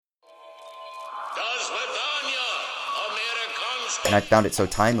And I found it so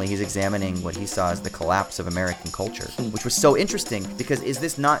timely. He's examining what he saw as the collapse of American culture, which was so interesting because is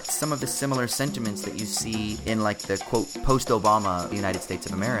this not some of the similar sentiments that you see in like the quote post-Obama United States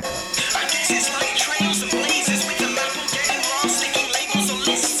of America? I guess it's like trails and blazes with the metal getting lost, sticking labels on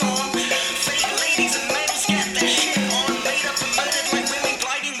lists on. Fake ladies and males get their shit on, made up and murdered like women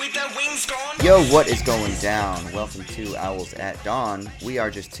gliding with their wings gone. Yo, what is going down? Welcome to Owls at Dawn. We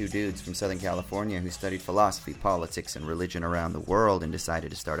are just two dudes from Southern California who studied philosophy, politics, and religion around the world and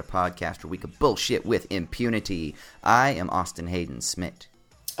decided to start a podcast where we could bullshit with impunity. I am Austin Hayden Smith.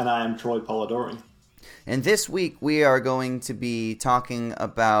 And I am Troy Polidori. And this week we are going to be talking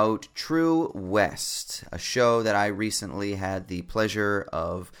about True West, a show that I recently had the pleasure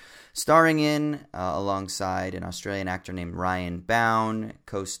of starring in alongside an Australian actor named Ryan Bown,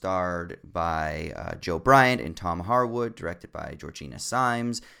 co-starred by Joe Bryant and Tom Harwood, directed by Georgina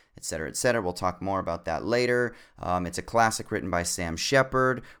Symes, etc., etc. We'll talk more about that later. It's a classic written by Sam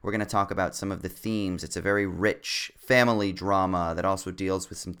Shepard. We're going to talk about some of the themes. It's a very rich family drama that also deals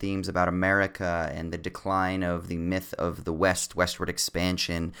with some themes about America and the decline of the myth of the West, westward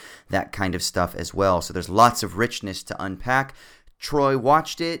expansion, that kind of stuff as well. So there's lots of richness to unpack. Troy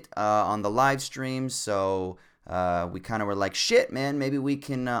watched it on the live stream, so we kind of were like, shit, man, maybe we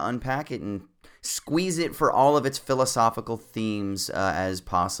can unpack it and squeeze it for all of its philosophical themes as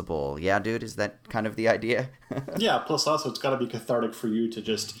possible. Yeah, dude, is that kind of the idea? Yeah, plus also it's got to be cathartic for you to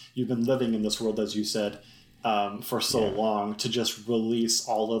just, you've been living in this world, as you said, for so long, to just release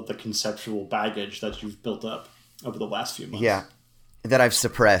all of the conceptual baggage that you've built up over the last few months. Yeah. That I've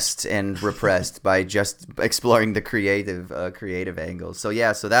suppressed and repressed by just exploring the creative angles. So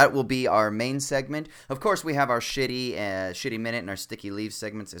yeah, so that will be our main segment. Of course, we have our shitty minute and our sticky leave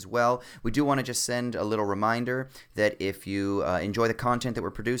segments as well. We do want to just send a little reminder that if you enjoy the content that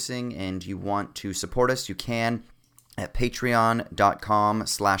we're producing and you want to support us, you can at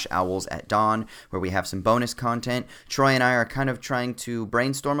patreon.com/owlsatdawn, where we have some bonus content. Troy and I are kind of trying to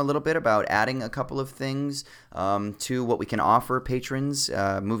brainstorm a little bit about adding a couple of things to what we can offer patrons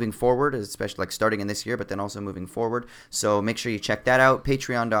moving forward, especially like starting in this year, but then also moving forward. So make sure you check that out,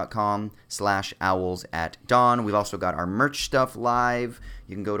 patreon.com/owlsatdawn. We've also got our merch stuff live.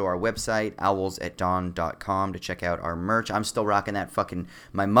 You can go to our website, owlsatdawn.com, to check out our merch. I'm still rocking that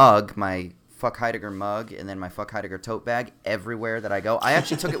my mug, my Fuck Heidegger mug, and then my Fuck Heidegger tote bag everywhere that I go. I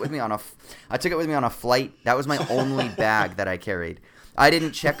actually took it with me on a flight. That was my only bag that I carried. I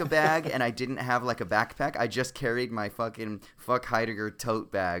didn't check a bag, and I didn't have like a backpack. I just carried my fucking Fuck Heidegger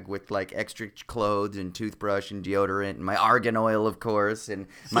tote bag with like extra clothes and toothbrush and deodorant and my argan oil, of course, and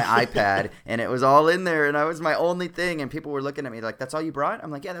my iPad, and it was all in there, and that was my only thing. And people were looking at me like, "That's all you brought?" I'm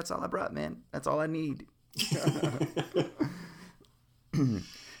like, "Yeah, that's all I brought, man. That's all I need."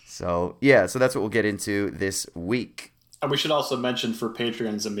 So that's what we'll get into this week. And we should also mention for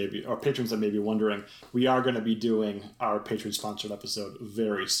patrons that may be wondering, we are going to be doing our patron-sponsored episode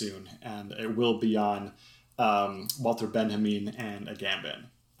very soon, and it will be on Walter Benjamin and Agamben,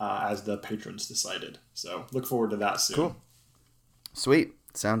 as the patrons decided. So look forward to that soon. Cool. Sweet.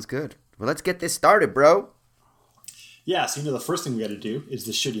 Sounds good. Well, let's get this started, bro. Yeah, so the first thing we got to do is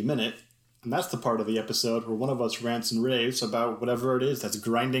the shitty minute. And that's the part of the episode where one of us rants and raves about whatever it is that's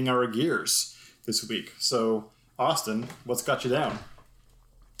grinding our gears this week. So, Austin, what's got you down?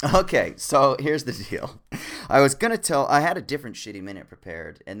 Okay, so here's the deal. I had a different shitty minute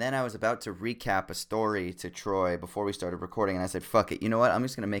prepared, and then I was about to recap a story to Troy before we started recording, and I said, fuck it, you know what? I'm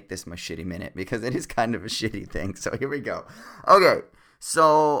just going to make this my shitty minute, because it is kind of a shitty thing. So here we go. Okay,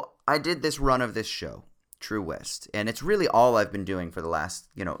 so I did this run of this show, True West, and it's really all I've been doing for the last,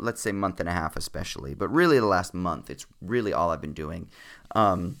 let's say month and a half especially, but really the last month, it's really all I've been doing.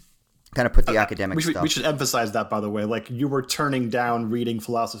 Kind of put the academic stuff. We should emphasize that, by the way, like you were turning down reading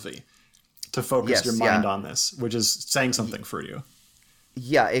philosophy to focus your mind on this, which is saying something for you.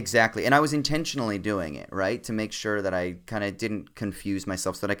 Yeah, exactly. And I was intentionally doing it, right, to make sure that I kind of didn't confuse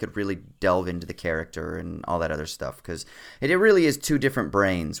myself so that I could really delve into the character and all that other stuff. Because it really is two different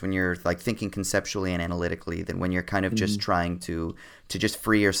brains when you're like thinking conceptually and analytically than when you're kind of just trying to just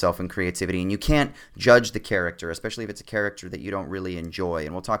free yourself in creativity. And you can't judge the character, especially if it's a character that you don't really enjoy.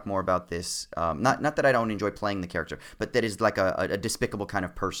 And we'll talk more about this. Not that I don't enjoy playing the character, but that is like a despicable kind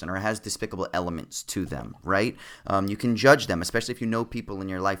of person or has despicable elements to them, right? You can judge them, especially if you know people in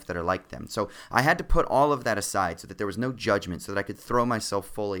your life that are like them. So I had to put all of that aside so that there was no judgment, so that I could throw myself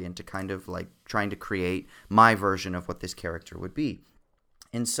fully into kind of like trying to create my version of what this character would be.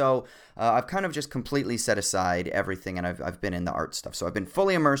 And so I've kind of just completely set aside everything, and I've been in the art stuff. So I've been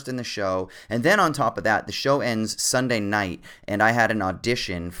fully immersed in the show. And then on top of that, the show ends Sunday night, and I had an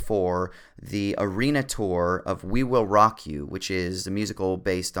audition for the arena tour of We Will Rock You, which is a musical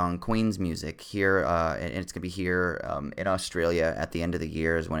based on Queen's music here, and it's going to be here in Australia at the end of the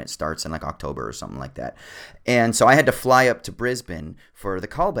year is when it starts in like October or something like that. And so I had to fly up to Brisbane for the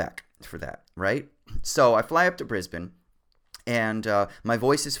callback for that, right? So I fly up to Brisbane. And my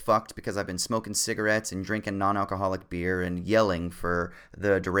voice is fucked because I've been smoking cigarettes and drinking non-alcoholic beer and yelling for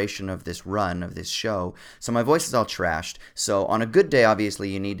the duration of this run of this show. So my voice is all trashed. So on a good day, obviously,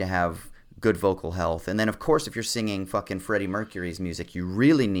 you need to have good vocal health. And then, of course, if you're singing fucking Freddie Mercury's music, you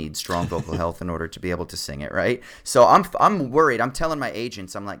really need strong vocal health in order to be able to sing it, right? So I'm worried. I'm telling my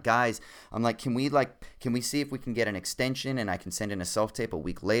agents, I'm like, guys, I'm like, can we see if we can get an extension and I can send in a self-tape a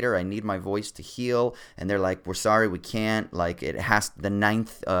week later? I need my voice to heal. And they're like, we're sorry, we can't. Like, it has, the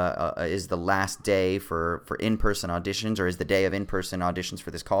 9th is the last day for in-person auditions, or is the day of in-person auditions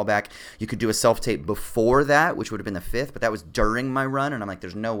for this callback. You could do a self-tape before that, which would have been the 5th, but that was during my run. And I'm like,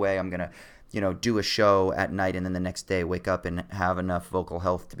 there's no way I'm going to do a show at night and then the next day wake up and have enough vocal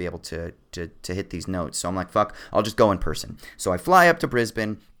health to be able to hit these notes. So I'm like, fuck, I'll just go in person. So I fly up to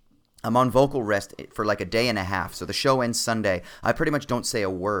Brisbane. I'm on vocal rest for like a day and a half. So the show ends Sunday. I pretty much don't say a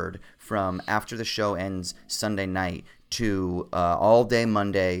word from after the show ends Sunday night to all day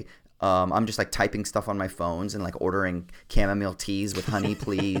Monday. I'm just like typing stuff on my phones and like ordering chamomile teas with honey,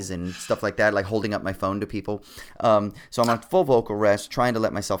 please, and stuff like that, like holding up my phone to people. So I'm on full vocal rest, trying to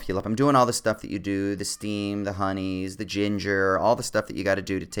let myself heal up. I'm doing all the stuff that you do, the steam, the honeys, the ginger, all the stuff that you got to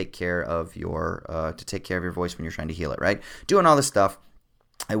do to take care of your voice when you're trying to heal it, right? Doing all this stuff.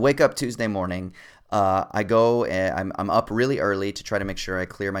 I wake up Tuesday morning. I go. I'm up really early to try to make sure I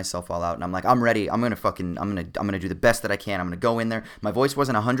clear myself all out, and I'm like, I'm ready. I'm gonna do the best that I can. I'm gonna go in there. My voice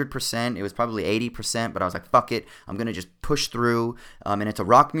wasn't 100%. It was probably 80%, but I was like, fuck it. I'm gonna just push through. And it's a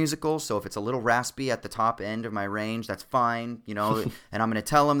rock musical, so if it's a little raspy at the top end of my range, that's fine, And I'm gonna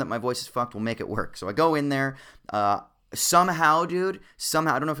tell them that my voice is fucked. We'll make it work. So I go in there. Somehow, dude,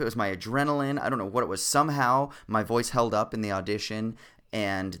 I don't know if it was my adrenaline. I don't know what it was. Somehow my voice held up in the audition.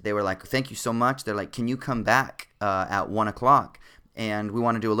 And they were like, thank you so much. They're like, can you come back at 1 o'clock? And we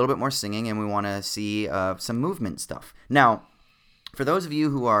want to do a little bit more singing, and we want to see some movement stuff. Now, for those of you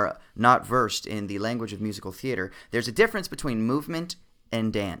who are not versed in the language of musical theater, there's a difference between movement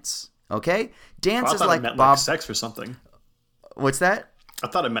and dance, okay? Dance is like it meant Bob... like sex or something. What's that? I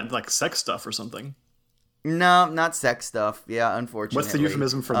thought it meant like sex stuff or something. No, not sex stuff. Yeah, unfortunately. What's the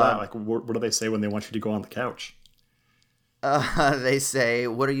euphemism for that? Like, what do they say when they want you to go on the couch? They say,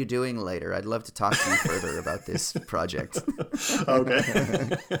 what are you doing later? I'd love to talk to you further about this project. Okay.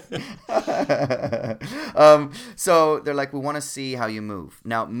 So they're like, we want to see how you move.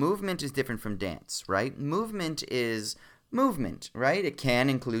 Now, movement is different from dance, right? Movement is movement, right? It can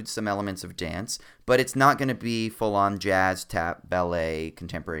include some elements of dance, but it's not going to be full-on jazz, tap, ballet,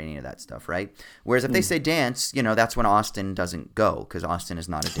 contemporary, any of that stuff, right? Whereas if they say dance, that's when Austin doesn't go, because Austin is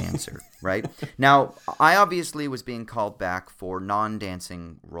not a dancer, right? Now, I obviously was being called back for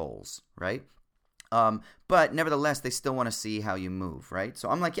non-dancing roles, right? But nevertheless, they still want to see how you move, right? So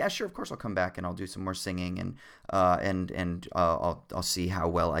I'm like, yeah, sure, of course I'll come back and I'll do some more singing and I'll see how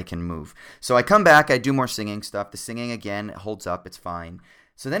well I can move. So I come back, I do more singing stuff. The singing again holds up, it's fine.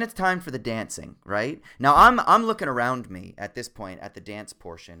 So then it's time for the dancing, right? Now I'm looking around me at this point at the dance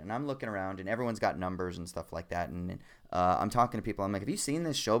portion, and I'm looking around, and everyone's got numbers and stuff like that, and I'm talking to people. I'm like, have you seen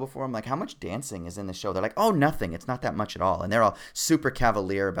this show before? I'm like, how much dancing is in the show? They're like, oh, nothing. It's not that much at all. And they're all super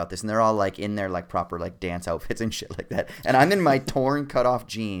cavalier about this, and they're all like in their like proper like dance outfits and shit like that. And I'm in my torn cut off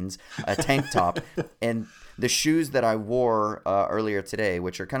jeans, a tank top, and the shoes that I wore earlier today,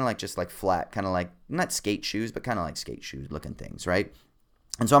 which are kind of like just like flat, kind of like not skate shoes, but kind of like skate shoes looking things, right?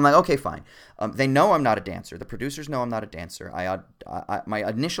 And so I'm like, okay, fine. They know I'm not a dancer. The producers know I'm not a dancer. My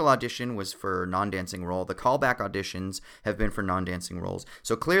initial audition was for non-dancing role. The callback auditions have been for non-dancing roles.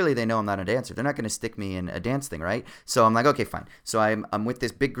 So clearly they know I'm not a dancer. They're not going to stick me in a dance thing, right? So I'm like, okay, fine. So I'm with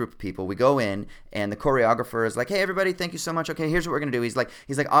this big group of people. We go in, and the choreographer is like, hey, everybody, thank you so much. Okay, here's what we're going to do. He's like,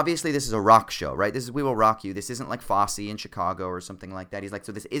 obviously this is a rock show, right? This is We Will Rock You. This isn't like Fosse in Chicago or something like that. He's like,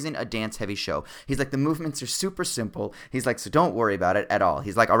 so this isn't a dance-heavy show. He's like, the movements are super simple. He's like, so don't worry about it at all.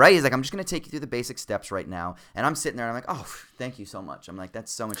 He's like, all right. He's like, I'm just going to take you through the basic steps right now. And I'm sitting there, and I'm like, oh, thank you so much. I'm like,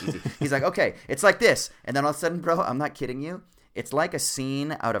 that's so much easy. He's like, okay, it's like this. And then all of a sudden, bro, I'm not kidding you. It's like a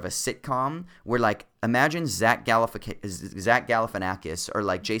scene out of a sitcom where like imagine Zach Galifianakis or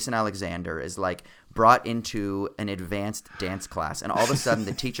like Jason Alexander is like brought into an advanced dance class, and all of a sudden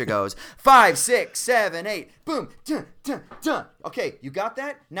the teacher goes 5, 6, 7, 8, boom, dun, dun, dun. Okay, you got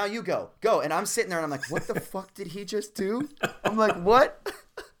that? Now you go, and I'm sitting there and I'm like, what the fuck did he just do? I'm like, what?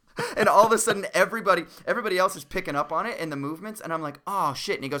 And all of a sudden, everybody else is picking up on it and the movements, and I'm like, oh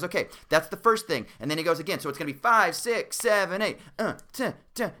shit! And he goes, okay, that's the first thing, and then he goes again, so it's gonna be 5, 6, 7, 8, and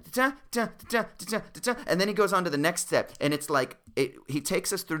then he goes on to the next step, and it's like he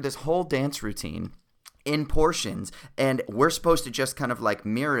takes us through this whole dance routine in portions, and we're supposed to just kind of like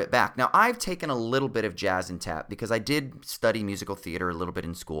mirror it back. Now, I've taken a little bit of jazz and tap because I did study musical theater a little bit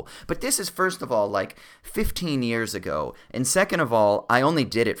in school, but this is, first of all, like 15 years ago, and second of all, I only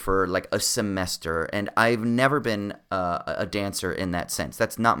did it for like a semester, and I've never been a dancer in that sense.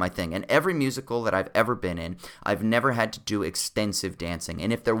 That's not my thing. And every musical that I've ever been in, I've never had to do extensive dancing,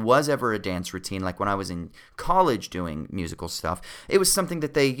 and if there was ever a dance routine, like when I was in college doing musical stuff, it was something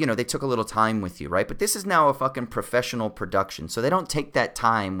that they took a little time with you, right? But this is now a fucking professional production, so they don't take that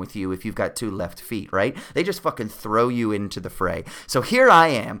time with you if you've got 2 left feet, right? They just fucking throw you into the fray. So here I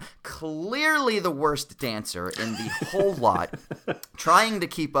am, clearly the worst dancer in the whole lot, trying to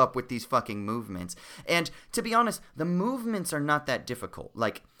keep up with these fucking movements. And to be honest, the movements are not that difficult.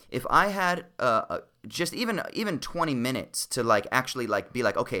 Like, if I had just even 20 minutes to like actually like be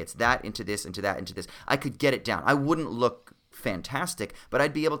like, okay, it's that into this, into that, into this, I could get it down. I wouldn't look fantastic, but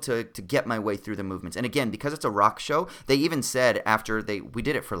I'd be able to get my way through the movements. And again, because it's a rock show, they even said after we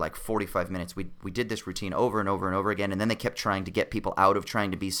did it for like 45 minutes, we did this routine over and over and over again, and then they kept trying to get people out of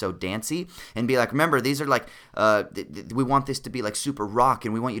trying to be so dancey and be like, remember, these are like we want this to be like super rock,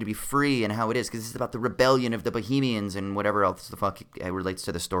 and we want you to be free and how it is, because this is about the rebellion of the Bohemians and whatever else the fuck it relates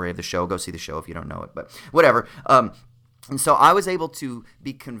to the story of the show. Go see the show if you don't know it, but whatever. And so I was able to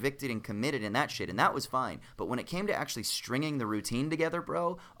be convicted and committed in that shit, and that was fine. But when it came to actually stringing the routine together,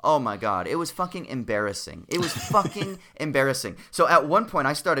 bro, oh my God, it was fucking embarrassing. It was fucking embarrassing. So at one point,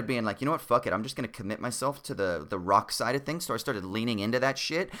 I started being like, you know what, fuck it. I'm just going to commit myself to the rock side of things. So I started leaning into that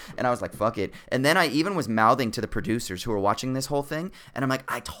shit, and I was like, fuck it. And then I even was mouthing to the producers who were watching this whole thing, and I'm like,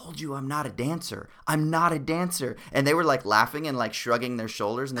 I told you I'm not a dancer. I'm not a dancer. And they were like laughing and like shrugging their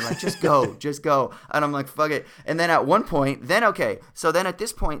shoulders, and they're like, just go, just go. And I'm like, fuck it. And then at one point, so then at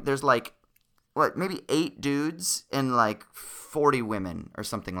this point, there's like, maybe 8 dudes and like 40 women or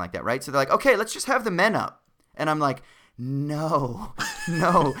something like that, right? So they're like, okay, let's just have the men up. And I'm like, no,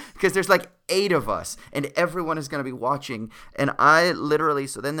 because there's like 8 of us, and everyone is going to be watching. And I literally,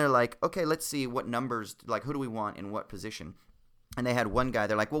 so then they're like, okay, let's see what numbers, like who do we want in what position? And they had one guy,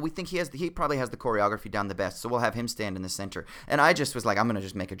 they're like, well, we think he probably has the choreography down the best, so we'll have him stand in the center. And I just was like, I'm going to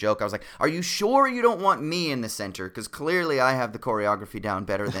just make a joke. I was like, are you sure you don't want me in the center? Because clearly I have the choreography down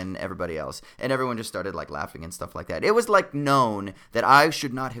better than everybody else. And everyone just started like laughing and stuff like that. It was like known that I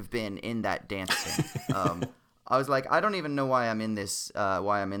should not have been in that dance thing. I was like, I don't even know why I'm in this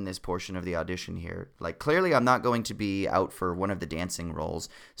portion of the audition here. Like, clearly I'm not going to be out for one of the dancing roles.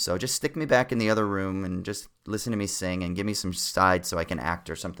 So just stick me back in the other room and just listen to me sing and give me some sides so I can act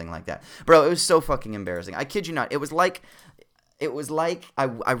or something like that. Bro, it was so fucking embarrassing. I kid you not. It was like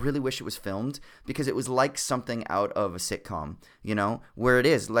I really wish it was filmed, because it was like something out of a sitcom, you know, where it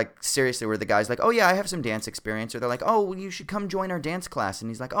is like, seriously, where the guy's like, oh yeah, I have some dance experience, or they're like, oh, well, you should come join our dance class, and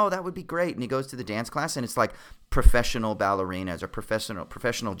he's like, oh, that would be great, and he goes to the dance class, and it's like professional ballerinas or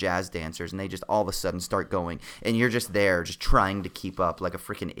professional jazz dancers, and they just all of a sudden start going, and you're just there just trying to keep up like a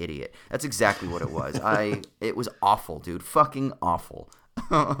freaking idiot. That's exactly what it was. It was awful, dude. Fucking awful.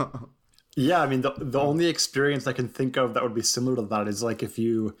 Yeah, I mean, the only experience I can think of that would be similar to that is like if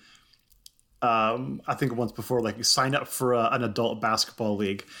you, I think once before, like you sign up for an adult basketball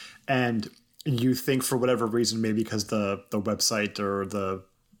league, and you think for whatever reason, maybe because the website or the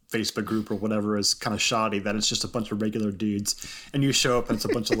Facebook group or whatever is kind of shoddy, that it's just a bunch of regular dudes, and you show up and it's a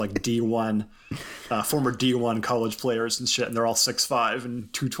bunch of like D1, former D1 college players and shit, and they're all 6'5"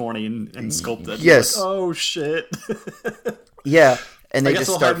 and 220 and sculpted. Yes. Like, oh shit. Yeah. And they just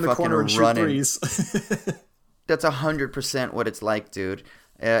we'll start hide in the corner and running. shoot threes. That's 100% what it's like, dude.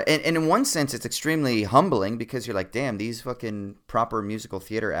 And in one sense, it's extremely humbling, because you're like, damn, these fucking proper musical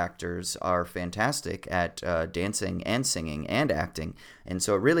theater actors are fantastic at dancing and singing and acting. And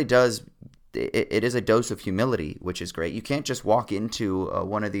so it really does, it is a dose of humility, which is great. You can't just walk into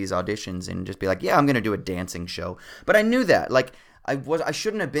one of these auditions and just be like, yeah, I'm going to do a dancing show. But I knew that. Like, I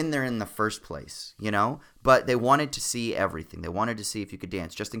shouldn't have been there in the first place, you know? But they wanted to see everything. They wanted to see if you could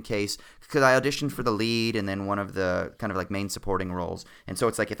dance, just in case. Because I auditioned for the lead and then one of the kind of like main supporting roles. And so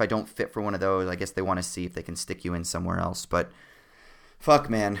it's like, if I don't fit for one of those, I guess they want to see if they can stick you in somewhere else. But fuck,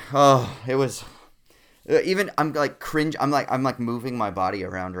 man. Oh, it was Even I'm like cringe. I'm like moving my body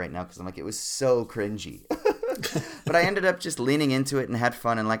around right now because I'm like it was so cringy. But I ended up just leaning into it and had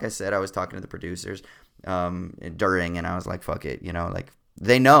fun. And like I said, I was talking to the producers during, and I was like, "Fuck it," like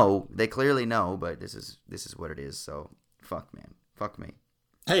they clearly know, but this is what it is. So fuck, man, fuck me.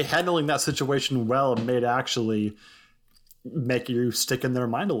 Hey, handling that situation well may actually make you stick in their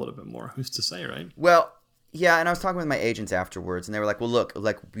mind a little bit more. Who's to say, right? Well. Yeah, and I was talking with my agents afterwards, and they were like, well, look,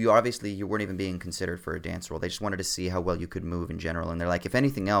 like, you weren't even being considered for a dance role. They just wanted to see how well you could move in general. And they're like, if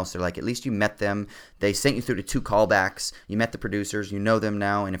anything else, they're like, at least you met them. They sent you through to 2 callbacks. You met the producers. You know them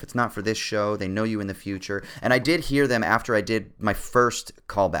now. And if it's not for this show, they know you in the future. And I did hear them after I did my first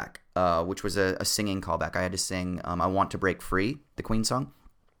callback, which was a singing callback. I had to sing I Want to Break Free, the Queen song.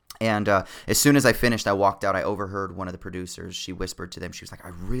 And as soon as I finished, I walked out. I overheard one of the producers. She whispered to them. She was like, "I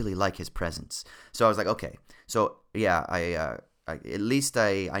really like his presence." So I was like, "Okay." So yeah, I at least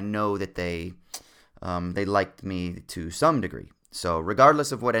I know that they liked me to some degree. So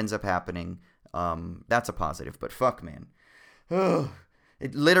regardless of what ends up happening, that's a positive. But fuck, man,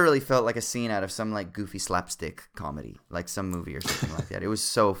 it literally felt like a scene out of some like goofy slapstick comedy, like some movie or something like that. It was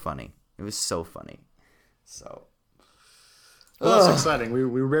so funny. It was so funny. So. Well, that's exciting. We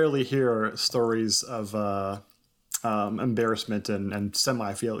rarely hear stories of embarrassment and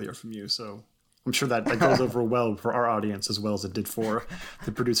semi-failure from you, so I'm sure that goes over well for our audience as well as it did for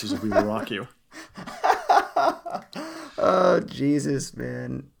the producers of We Will Rock You. Oh, Jesus,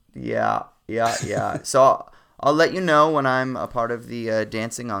 man. Yeah. So I'll let you know when I'm a part of the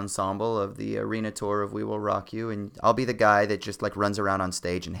dancing ensemble of the arena tour of We Will Rock You, and I'll be the guy that just like runs around on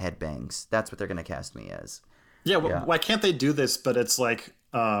stage and headbangs. That's what they're going to cast me as. Yeah, why can't they do this, but it's like,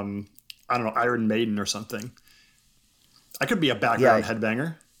 I don't know, Iron Maiden or something? I could be a background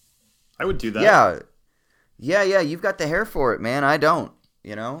headbanger. I would do that. Yeah, you've got the hair for it, man. I don't,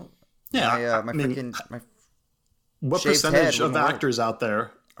 Yeah, what percentage of actors out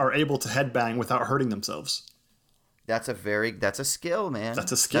there are able to headbang without hurting themselves? That's a skill, man.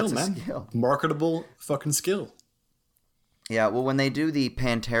 That's a skill, man. Marketable fucking skill. Yeah, well, when they do the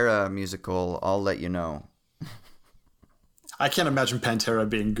Pantera musical, I'll let you know. I can't imagine Pantera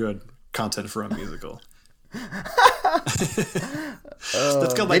being good content for a musical.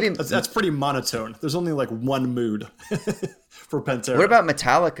 That's pretty monotone. There's only like one mood for Pantera. What about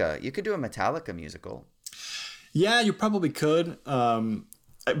Metallica? You could do a Metallica musical. Yeah, you probably could.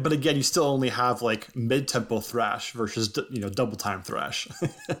 But again, you still only have like mid-tempo thrash versus double time thrash.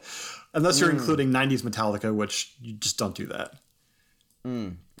 Unless you're including 90s Metallica, which you just don't do that.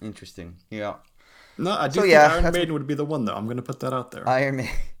 Interesting. Yeah. No, I do think Iron Maiden would be the one, though. I'm going to put that out there. Iron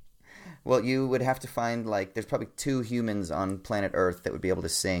Maiden. Well, you would have to find, like, there's probably 2 humans on planet Earth that would be able to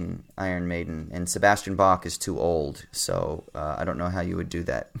sing Iron Maiden, and Sebastian Bach is too old, so I don't know how you would do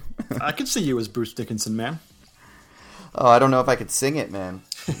that. I could see you as Bruce Dickinson, man. Oh, I don't know if I could sing it, man.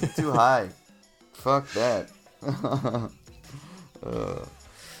 It's too high. Fuck that.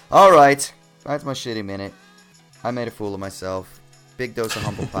 All right. That's my shitty minute. I made a fool of myself. Big dose of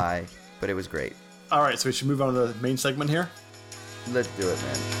humble pie, but it was great. All right, so we should move on to the main segment here. Let's do it,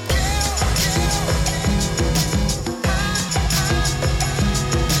 man.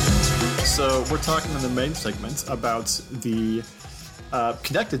 So we're talking in the main segment about the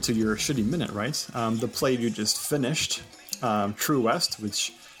connected to your shitty minute, right? The play you just finished, True West,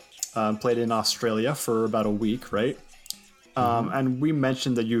 which played in Australia for about a week, right? And we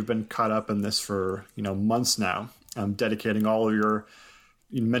mentioned that you've been caught up in this for months now, dedicating all of your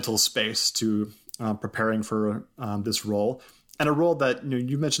mental space to preparing for this role, and a role that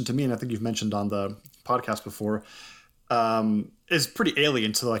you mentioned to me, and I think you've mentioned on the podcast before, is pretty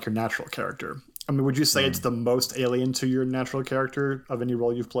alien to like your natural character. I mean, would you say it's the most alien to your natural character of any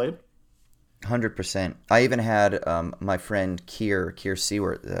role you've played? 100%. I even had my friend Keir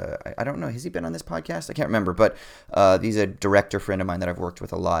Seward. I don't know. Has he been on this podcast? I can't remember. But he's a director friend of mine that I've worked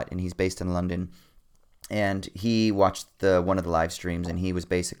with a lot, and he's based in London. And he watched one of the live streams, and he was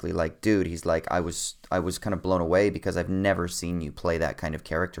basically like, dude, he's like, I was kind of blown away because I've never seen you play that kind of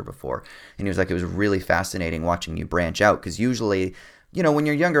character before. And he was like, it was really fascinating watching you branch out, because usually, when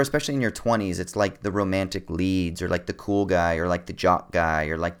you're younger, especially in your 20s, it's like the romantic leads or like the cool guy or like the jock guy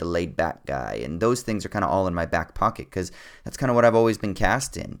or like the laid back guy. And those things are kind of all in my back pocket because that's kind of what I've always been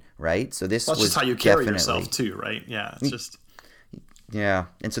cast in, right? So this was just how you carry yourself too, right? Yeah, it's just... Yeah,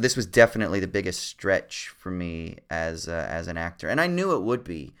 and so this was definitely the biggest stretch for me as an actor, and I knew it would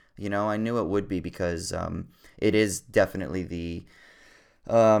be. I knew it would be because it is definitely the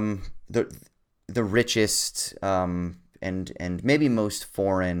richest and maybe most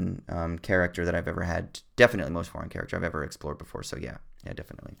foreign character that I've ever had. Definitely most foreign character I've ever explored before. So yeah,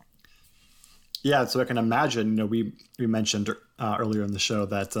 definitely. Yeah, so I can imagine, we mentioned earlier in the show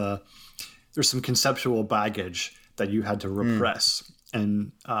that there's some conceptual baggage that you had to repress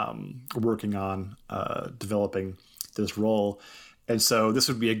and working on developing this role. And so this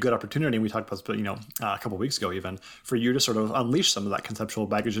would be a good opportunity. We talked about this, a couple of weeks ago even, for you to sort of unleash some of that conceptual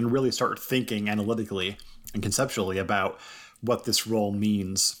baggage and really start thinking analytically and conceptually about what this role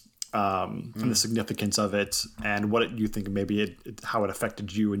means. And the significance of it, and what you think maybe how it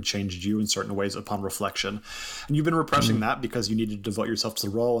affected you and changed you in certain ways upon reflection. And you've been repressing that because you needed to devote yourself to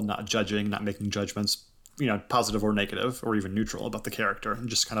the role and not judging, not making judgments, positive or negative or even neutral about the character, and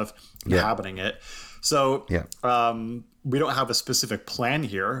just kind of inhabiting it. So we don't have a specific plan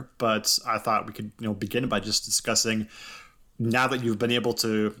here, but I thought we could begin by just discussing, now that you've been able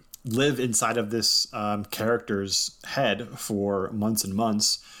to live inside of this character's head for months and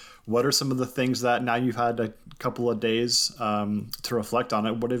months, what are some of the things that, now you've had a couple of days to reflect on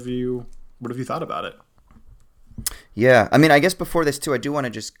it, what have you thought about it? Yeah, I mean, I guess before this too, I do want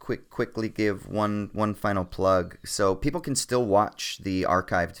to just quickly give one final plug. So people can still watch the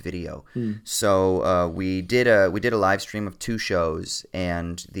archived video. So we did a live stream of 2 shows,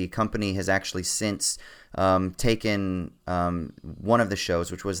 and the company has actually since taken one of the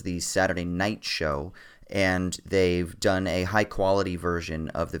shows, which was the Saturday night show, and they've done a high quality version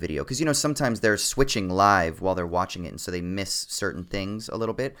of the video. Because, sometimes they're switching live while they're watching it, and so they miss certain things a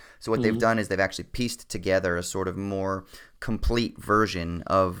little bit. So what they've done is they've actually pieced together a sort of more complete version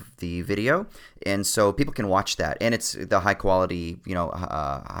of the video. And so people can watch that. And it's the high quality,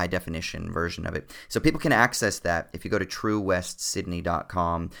 high definition version of it. So people can access that if you go to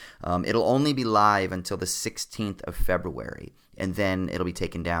truewestsydney.com. It'll only be live until the 16th of February. And then it'll be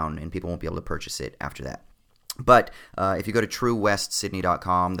taken down, and people won't be able to purchase it after that. But if you go to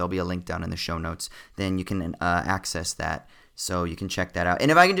truewestsydney.com, there'll be a link down in the show notes. Then you can access that, so you can check that out. And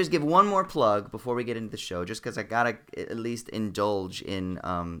if I can just give one more plug before we get into the show, just because I got to at least indulge in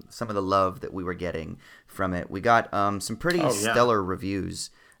some of the love that we were getting from it. We got some pretty stellar reviews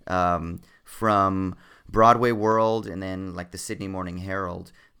from Broadway World and then like the Sydney Morning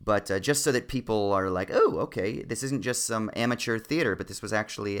Herald. But just so that people are like, oh, okay, this isn't just some amateur theater, but this was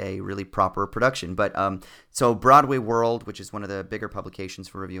actually a really proper production. But so Broadway World, which is one of the bigger publications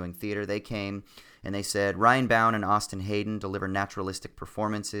for reviewing theater, they came and they said, Ryan Bown and Austin Hayden deliver naturalistic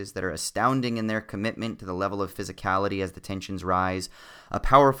performances that are astounding in their commitment to the level of physicality as the tensions rise, a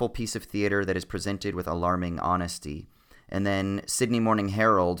powerful piece of theater that is presented with alarming honesty. And then Sydney Morning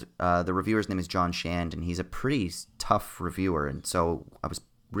Herald, the reviewer's name is John Shand, and he's a pretty tough reviewer. And so I was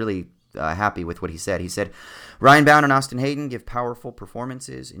really happy with what he said. He said, Ryan Bown and Austin Hayden give powerful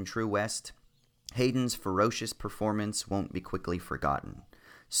performances in True West. Hayden's ferocious performance won't be quickly forgotten.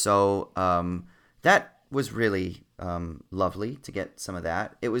 So that was really lovely to get some of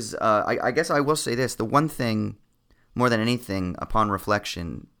that. It was, I guess I will say this, the one thing more than anything upon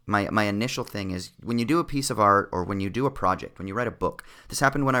reflection, my initial thing is when you do a piece of art or when you do a project, when you write a book, this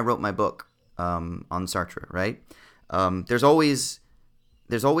happened when I wrote my book on Sartre, right? There's always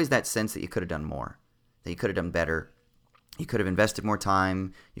that sense that you could have done more, that you could have done better. You could have invested more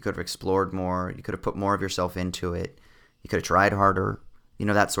time. You could have explored more. You could have put more of yourself into it. You could have tried harder,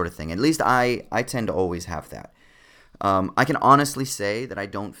 that sort of thing. At least I tend to always have that. I can honestly say that I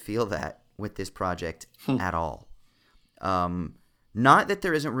don't feel that with this project at all. Not that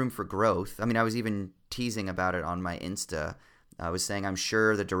there isn't room for growth. I mean, I was even teasing about it on my Insta. I was saying I'm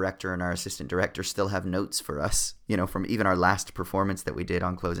sure the director and our assistant director still have notes for us, from even our last performance that we did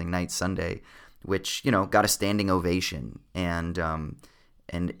on closing night Sunday, which, got a standing ovation. And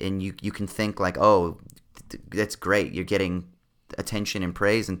you can think like, oh, that's great. You're getting attention and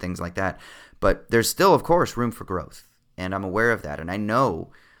praise and things like that. But there's still, of course, room for growth. And I'm aware of that. And I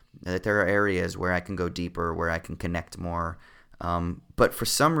know that there are areas where I can go deeper, where I can connect more. But for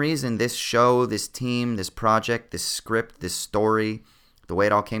some reason, this show, this team, this project, this script, this story, the way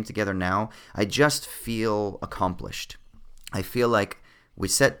it all came together now, I just feel accomplished. I feel like we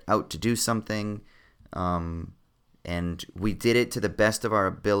set out to do something, and we did it to the best of our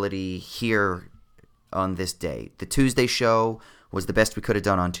ability here on this day. The Tuesday show was the best we could have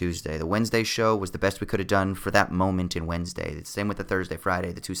done on Tuesday. The Wednesday show was the best we could have done for that moment in Wednesday. The same with the Thursday,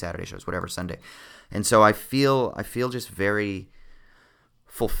 Friday, the 2 Saturday shows, whatever, Sunday. And so I feel just very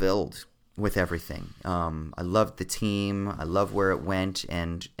fulfilled with everything. I loved the team. I love where it went.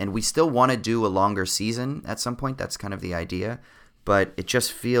 And we still want to do a longer season at some point. That's kind of the idea. But it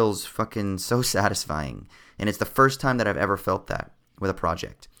just feels fucking so satisfying. And it's the first time that I've ever felt that with a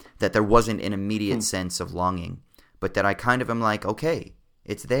project. That there wasn't an immediate sense of longing. But that I kind of am like, okay,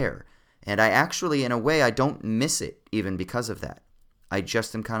 it's there. And I actually, in a way, I don't miss it even because of that. I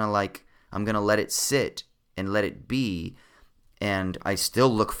just am kind of like, I'm going to let it sit and let it be. And I still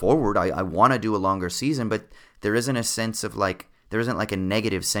look forward. I want to do a longer season, but there isn't a sense of like, there isn't like a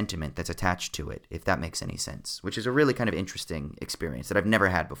negative sentiment that's attached to it, if that makes any sense, which is a really kind of interesting experience that I've never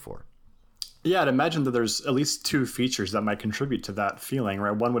had before. Yeah, I'd imagine that there's at least two features that might contribute to that feeling,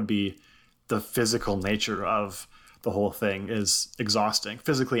 right? One would be the physical nature of the whole thing is exhausting,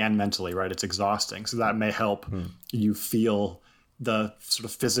 physically and mentally, right? It's exhausting. So that may help you feel the sort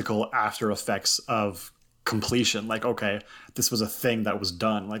of physical after effects of completion. Like, okay, this was a thing that was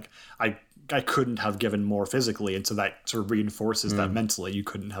done. Like, I couldn't have given more physically. And so that sort of reinforces that mentally you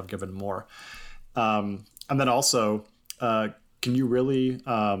couldn't have given more. And then also, can you really...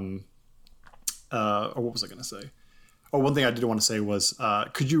 or what was I going to say? Oh, one thing I did want to say was,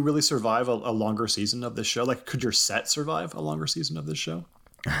 could you really survive a longer season of this show? Like, could your set survive a longer season of this show?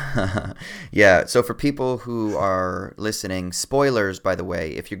 Yeah. So for people who are listening, spoilers, by the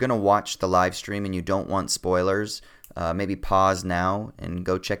way, if you're going to watch the live stream and you don't want spoilers, maybe pause now and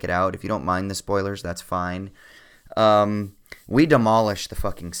go check it out. If you don't mind the spoilers, that's fine. We demolish the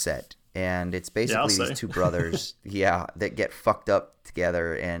fucking set. And it's basically these two brothers, that get fucked up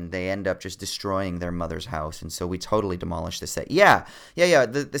together, and they end up just destroying their mother's house. And so we totally demolish the set. Yeah.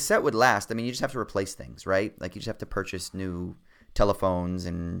 The set would last. I mean, you just have to replace things, right? Like, you just have to purchase new telephones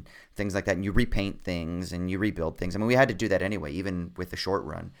and things like that, and you repaint things and you rebuild things. I mean, we had to do that anyway, even with the short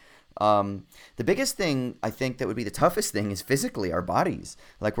run. The biggest thing, I think, that would be the toughest thing is physically our bodies.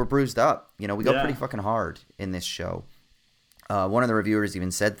 Like, we're bruised up. You know, we go pretty fucking hard in this show. One of the reviewers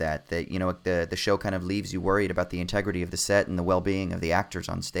even said that you know, the show kind of leaves you worried about the integrity of the set and the well-being of the actors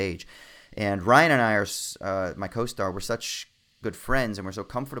on stage. And Ryan and I are, my co-star, we're such good friends and we're so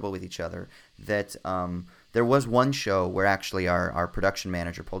comfortable with each other that there was one show where actually our production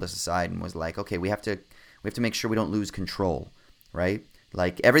manager pulled us aside and was like, okay, we have to make sure we don't lose control, right?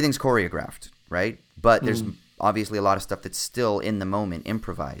 Like, everything's choreographed, right? But there's obviously a lot of stuff that's still in the moment,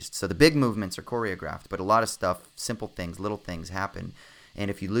 improvised. So the big movements are choreographed, but a lot of stuff, simple things, little things happen. And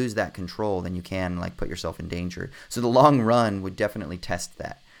if you lose that control, then you can like put yourself in danger. So the long run would definitely test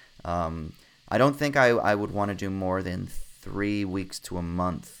that. I don't think I would want to do more than 3 weeks to a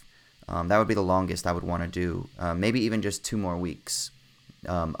month. That would be the longest I would want to do. Maybe even just 2 more weeks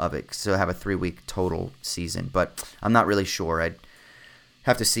of it. So have a 3-week total season. But I'm not really sure. I'd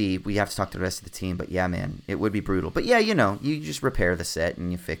have to see. We have to talk to the rest of the team. But yeah, man, it would be brutal. But yeah, you know, you just repair the set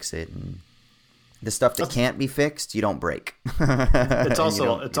and you fix it. And the stuff that can't be fixed, you don't break. It's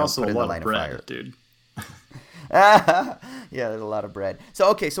also a lot of bread, dude. Yeah, there's a lot of bread.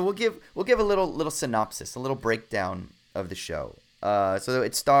 So we'll give a little synopsis, a little breakdown of the show. So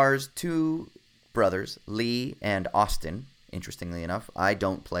it stars 2 brothers, Lee and Austin. Interestingly enough, I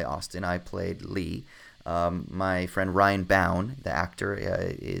don't play Austin. I played Lee. My friend Ryan Bown, the actor,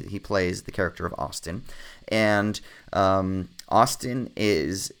 he plays the character of Austin. And Austin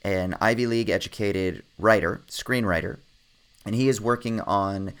is an Ivy League educated writer, screenwriter, and he is working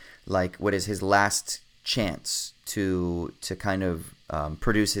on like what is his last chance to kind of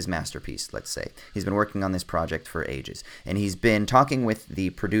produce his masterpiece, let's say. He's been working on this project for ages. And he's been talking with the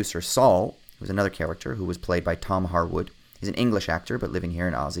producer Saul, who's another character who was played by Tom Harwood. He's an English actor, but living here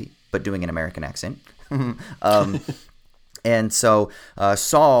in Aussie, but doing an American accent. And so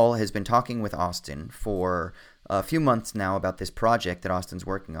Saul has been talking with Austin for a few months now about this project that Austin's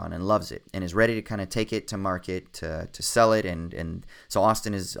working on and loves it and is ready to kind of take it to market, to sell it. And so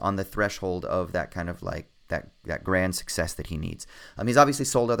Austin is on the threshold of that kind of like that grand success that he needs. He's obviously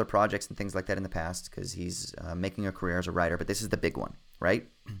sold other projects and things like that in the past because he's making a career as a writer, but this is the big one, right?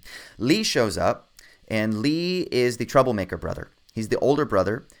 Lee shows up, and Lee is the troublemaker brother. He's the older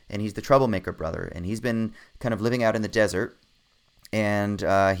brother, and he's the troublemaker brother, and he's been kind of living out in the desert, and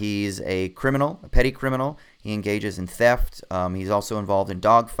he's a criminal, a petty criminal. He engages in theft. He's also involved in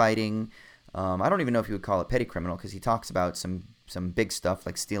dogfighting. I don't even know if you would call it petty criminal because he talks about some big stuff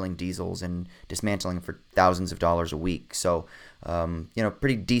like stealing diesels and dismantling for thousands of dollars a week. So,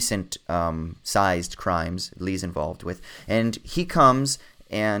 pretty decent sized crimes Lee's involved with. And he comes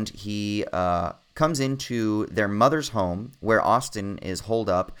into their mother's home where Austin is holed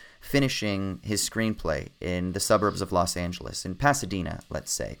up finishing his screenplay in the suburbs of Los Angeles, in Pasadena,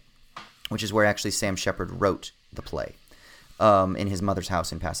 let's say, which is where actually Sam Shepard wrote the play. In his mother's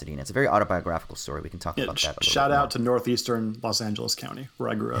house in Pasadena. It's a very autobiographical story. We can talk about that a little bit. Shout out to northeastern Los Angeles County, where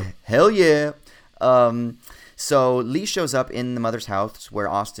I grew up. Hell yeah. So Lee shows up in the mother's house where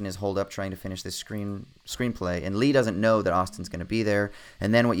Austin is holed up trying to finish this screenplay, and Lee doesn't know that Austin's going to be there.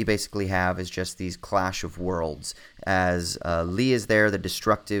 And then what you basically have is just these clash of worlds as Lee is there, the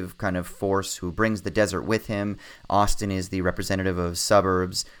destructive kind of force who brings the desert with him. Austin is the representative of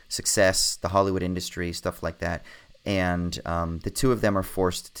suburbs, success, the Hollywood industry, stuff like that. And the two of them are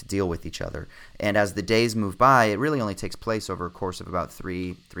forced to deal with each other. And as the days move by, it really only takes place over a course of about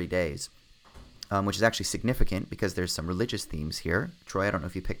three days, which is actually significant because there's some religious themes here. Troy, I don't know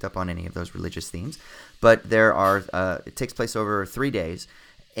if you picked up on any of those religious themes, but there are. It takes place over 3 days,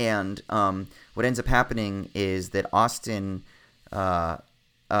 and what ends up happening is that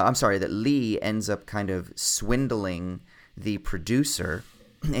that Lee ends up kind of swindling the producer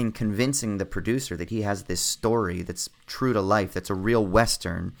and convincing the producer that he has this story that's true to life, that's a real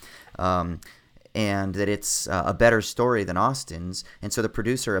Western, and that it's a better story than Austin's. And so the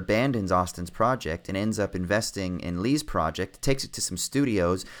producer abandons Austin's project and ends up investing in Lee's project, takes it to some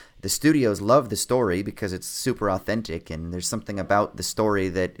studios. The studios love the story because it's super authentic, and there's something about the story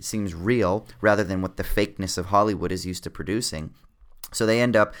that seems real rather than what the fakeness of Hollywood is used to producing. So they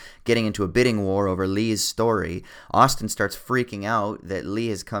end up getting into a bidding war over Lee's story. Austin starts freaking out that Lee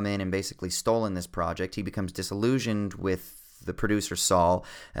has come in and basically stolen this project. He becomes disillusioned with the producer, Saul,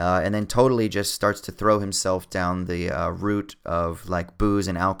 and then totally just starts to throw himself down the route of like booze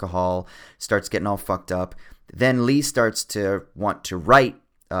and alcohol, starts getting all fucked up. Then Lee starts to want to write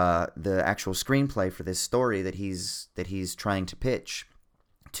the actual screenplay for this story that he's trying to pitch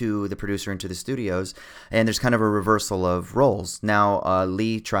to the producer and to the studios, and there's kind of a reversal of roles. Now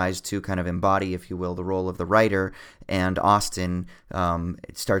Lee tries to kind of embody, if you will, the role of the writer, and Austin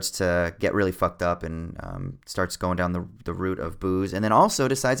starts to get really fucked up and starts going down the route of booze, and then also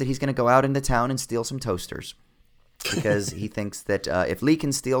decides that he's going to go out into town and steal some toasters. Because he thinks that if Lee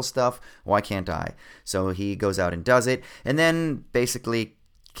can steal stuff, why can't I? So he goes out and does it, and then basically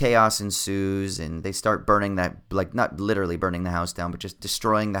chaos ensues, and they start burning that, like not literally burning the house down, but just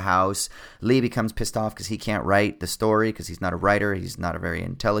destroying the house. Lee becomes pissed off because he can't write the story because he's not a writer. He's not a very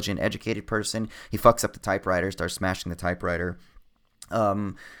intelligent, educated person. He fucks up the typewriter, starts smashing the typewriter.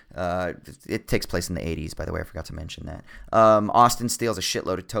 It takes place in the 80s, by the way. I forgot to mention that. Austin steals a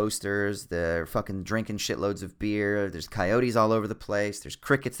shitload of toasters. They're fucking drinking shitloads of beer. There's coyotes all over the place. There's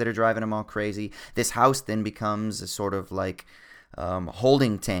crickets that are driving them all crazy. This house then becomes a sort of like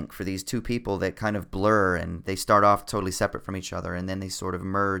holding tank for these two people that kind of blur, and they start off totally separate from each other, and then they sort of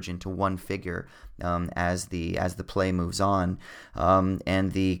merge into one figure as the play moves on.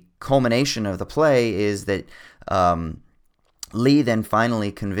 And the culmination of the play is that Lee then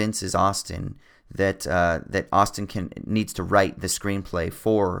finally convinces Austin that Austin needs to write the screenplay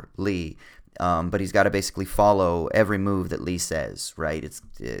for Lee, but he's got to basically follow every move that Lee says. Right? It's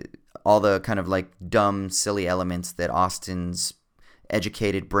all the kind of like dumb, silly elements that Austin's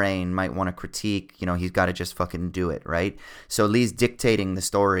educated brain might want to critique. You know, he's got to just fucking do it, right? So Lee's dictating the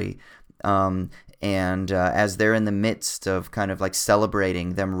story, and as they're in the midst of kind of like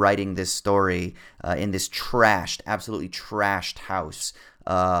celebrating them writing this story in this absolutely trashed house,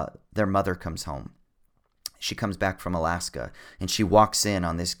 their mother comes home. She comes back from Alaska, and she walks in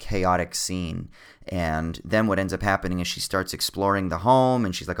on this chaotic scene. And then what ends up happening is she starts exploring the home,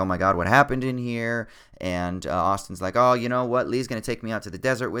 and she's like, oh my God, what happened in here? And Austin's like, oh, you know what? Lee's going to take me out to the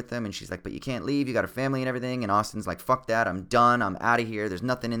desert with him. And she's like, but you can't leave. You got a family and everything. And Austin's like, fuck that. I'm done. I'm out of here. There's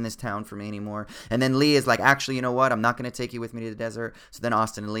nothing in this town for me anymore. And then Lee is like, actually, you know what? I'm not going to take you with me to the desert. So then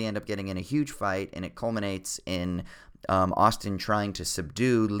Austin and Lee end up getting in a huge fight, and it culminates in Austin trying to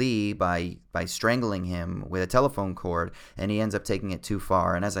subdue Lee by strangling him with a telephone cord, and he ends up taking it too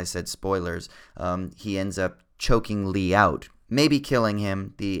far. And as I said, spoilers, he ends up choking Lee out, maybe killing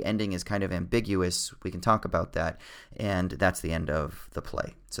him. The ending is kind of ambiguous. We can talk about that, and that's the end of the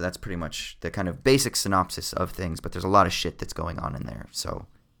play. So that's pretty much the kind of basic synopsis of things, but there's a lot of shit that's going on in there. So,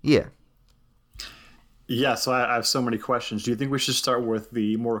 yeah. Yeah, so I have so many questions. Do you think we should start with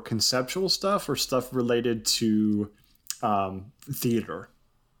the more conceptual stuff or stuff related to theater?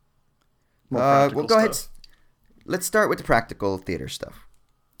 Well, go ahead. Let's start with the practical theater stuff.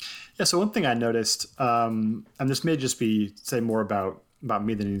 Yeah, so one thing I noticed, and this may just be say more about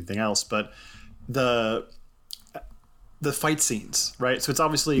me than anything else, but the fight scenes, right? So it's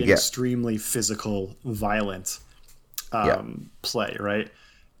obviously an extremely physical, violent play, right?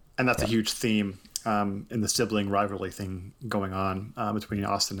 And that's a huge theme in the sibling rivalry thing going on between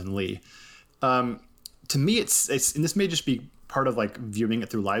Austin and Lee. To me, it's and this may just be part of like viewing it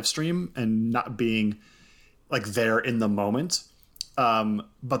through live stream and not being like there in the moment.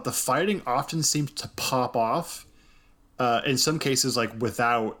 But the fighting often seems to pop off in some cases, like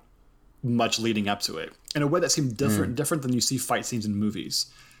without much leading up to it, in a way that seemed different than you see fight scenes in movies,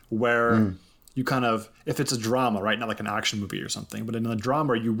 where you kind of, if it's a drama, right, not like an action movie or something, but in a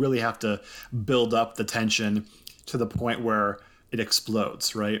drama, you really have to build up the tension to the point where it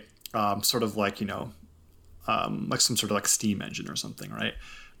explodes, right? Sort of like, like some sort of like steam engine or something, right?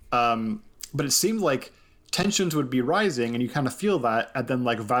 But it seemed like tensions would be rising and you kind of feel that, and then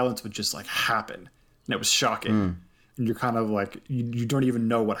like violence would just like happen. And it was shocking. And you're kind of like, you don't even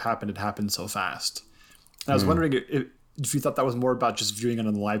know what happened. It happened so fast. And I was wondering if you thought that was more about just viewing it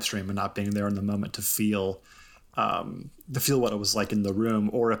on the live stream and not being there in the moment to feel what it was like in the room,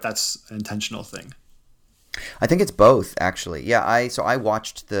 or if that's an intentional thing. I think it's both, actually. Yeah, I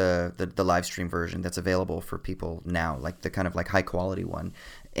watched the live stream version that's available for people now, like the kind of like high quality one.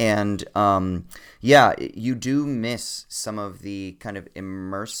 And yeah, you do miss some of the kind of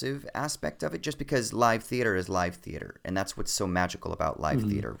immersive aspect of it, just because live theater is live theater, and that's what's so magical about live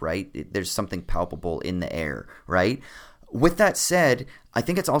theater, right? There's something palpable in the air, right? With that said, I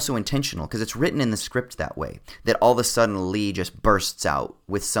think it's also intentional because it's written in the script that way, that all of a sudden Lee just bursts out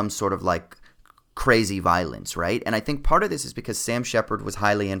with some sort of like crazy violence, right? And I think part of this is because Sam Shepard was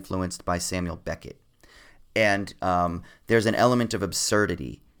highly influenced by Samuel Beckett. And there's an element of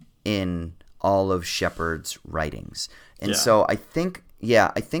absurdity in all of Shepard's writings. And so I think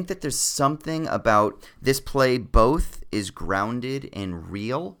that there's something about this play both is grounded in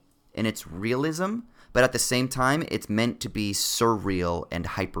real, in its realism, but at the same time, it's meant to be surreal and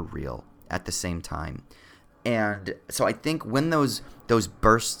hyper-real at the same time. And so I think when those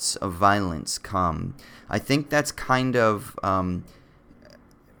bursts of violence come, I think that's kind of like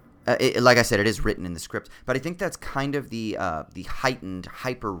I said, it is written in the script, but I think that's kind of the heightened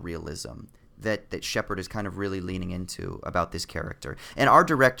hyper-realism that Shepard is kind of really leaning into about this character. And our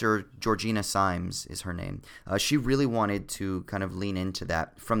director, Georgina Symes is her name, she really wanted to kind of lean into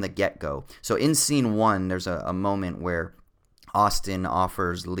that from the get-go. So in scene 1, there's a moment where Austin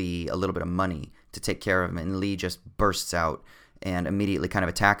offers Lee a little bit of money to take care of him, and Lee just bursts out and immediately kind of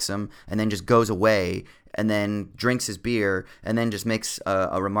attacks him and then just goes away and then drinks his beer and then just makes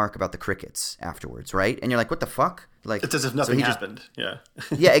a remark about the crickets afterwards, right? And you're like, what the fuck? Like, it's as if nothing happened. Yeah.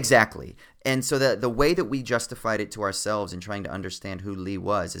 Yeah, exactly. And so the way that we justified it to ourselves in trying to understand who Lee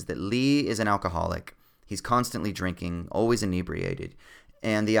was is that Lee is an alcoholic. He's constantly drinking, always inebriated.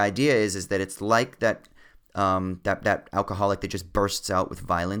 And the idea is that it's like that that alcoholic that just bursts out with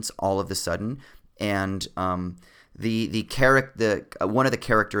violence all of a sudden. And one of the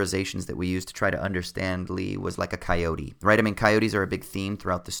characterizations that we used to try to understand Lee was like a coyote, right? I mean, coyotes are a big theme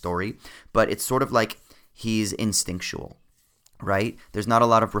throughout the story, but it's sort of like he's instinctual, right? There's not a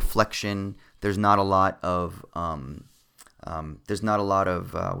lot of reflection. There's not a lot of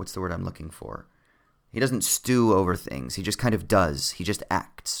what's the word I'm looking for? He doesn't stew over things. He just kind of does. He just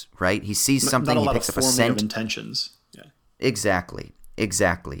acts, right? He sees something, he picks up a scent. Of intentions. Yeah. Exactly.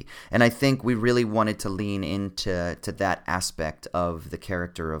 And I think we really wanted to lean into that aspect of the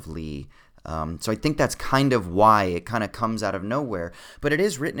character of Lee. So I think that's kind of why it kind of comes out of nowhere. But it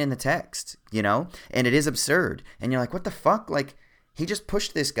is written in the text, and it is absurd. And you're like, what the fuck? Like, he just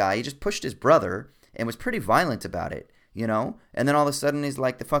pushed this guy. He just pushed his brother and was pretty violent about it, And then all of a sudden he's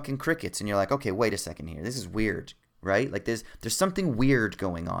like the fucking crickets. And you're like, okay, wait a second here. This is weird. Right? Like there's something weird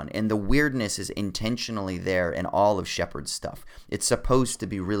going on, and the weirdness is intentionally there in all of Shepard's stuff. It's supposed to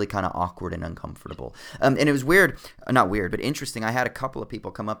be really kind of awkward and uncomfortable. And it was weird, not weird, but interesting. I had a couple of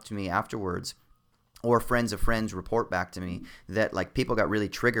people come up to me afterwards, or friends of friends report back to me that like people got really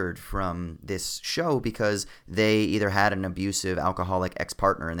triggered from this show because they either had an abusive alcoholic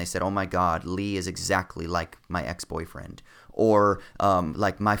ex-partner and they said, oh my God, Lee is exactly like my ex-boyfriend, or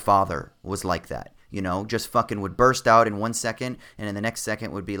like my father was like that. Just fucking would burst out in 1 second, and in the next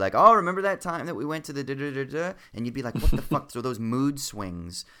second would be like, oh, remember that time that we went to the da-da-da-da? And you'd be like, what the fuck? So those mood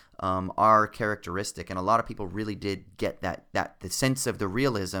swings are characteristic, and a lot of people really did get that the sense of the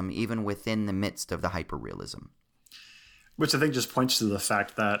realism even within the midst of the hyper-realism. Which I think just points to the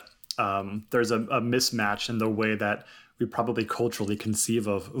fact that there's a mismatch in the way that we probably culturally conceive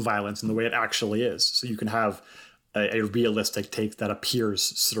of violence and the way it actually is. So you can have a realistic take that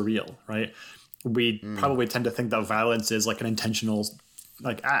appears surreal, right? We probably tend to think that violence is like an intentional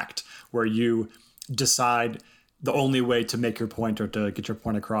like act where you decide the only way to make your point or to get your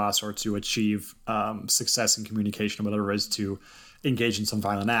point across or to achieve success in communication or whatever it is to engage in some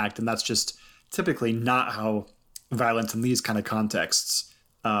violent act. And that's just typically not how violence in these kind of contexts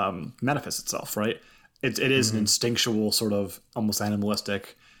manifests itself, right? It is an instinctual sort of almost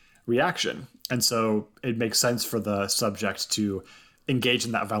animalistic reaction. And so it makes sense for the subject to engage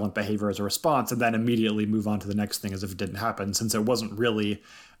in that violent behavior as a response and then immediately move on to the next thing as if it didn't happen, since it wasn't really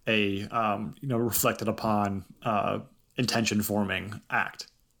a reflected upon intention forming act.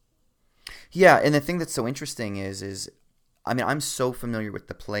 Yeah, and the thing that's so interesting is I mean, I'm so familiar with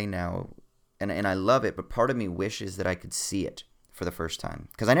the play now, and I love it, but part of me wishes that I could see it for the first time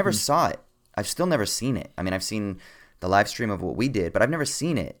because I never saw it. I've still never seen it. I mean, I've seen the live stream of what we did, but I've never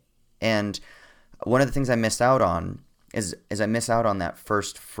seen it. And one of the things I missed out on is I miss out on that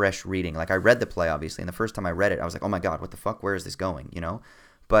first fresh reading. Like I read the play, obviously, and the first time I read it, I was like, oh my God, what the fuck? Where is this going? You know?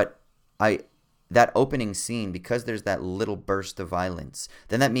 But that opening scene, because there's that little burst of violence,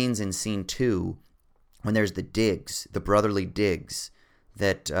 then that means in scene 2, when there's the digs, the brotherly digs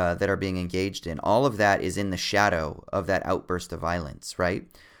that are being engaged in, all of that is in the shadow of that outburst of violence, right?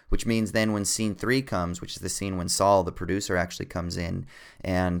 Which means then when scene 3 comes, which is the scene when Saul, the producer, actually comes in,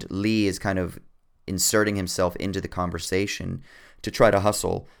 and Lee is kind of inserting himself into the conversation to try to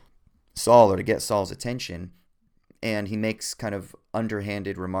hustle Saul or to get Saul's attention, and he makes kind of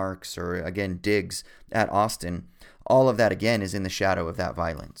underhanded remarks or, again, digs at Austin. All of that, again, is in the shadow of that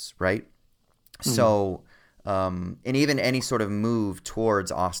violence, right? So, and even any sort of move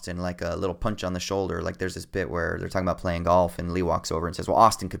towards Austin, like a little punch on the shoulder, like there's this bit where they're talking about playing golf and Lee walks over and says, well,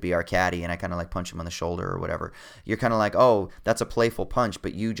 Austin could be our caddy, and I kind of like punch him on the shoulder or whatever. You're kind of like, oh, that's a playful punch,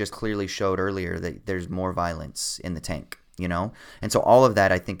 but you just clearly showed earlier that there's more violence in the tank, you know? And so all of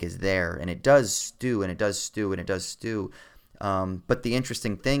that I think is there, and it does stew, and it does stew, and it does stew. But the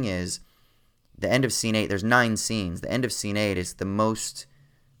interesting thing is the end of scene 8, there's 9 scenes. The end of scene 8 is the most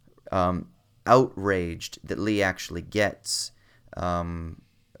outraged that Lee actually gets, and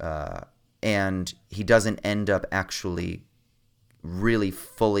he doesn't end up actually really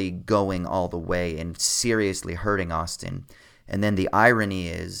fully going all the way and seriously hurting Austin. And then the irony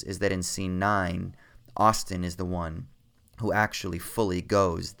is that in scene 9, Austin is the one who actually fully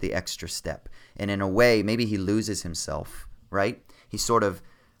goes the extra step, and in a way maybe he loses himself, right? He sort of,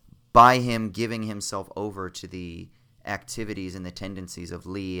 by him giving himself over to the activities and the tendencies of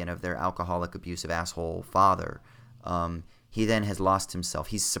Lee and of their alcoholic, abusive asshole father, he then has lost himself.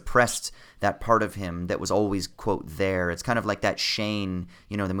 He's suppressed that part of him that was always, quote, there. It's kind of like that Shane,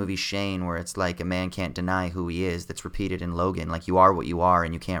 you know, the movie Shane, where it's like a man can't deny who he is, that's repeated in Logan, like you are what you are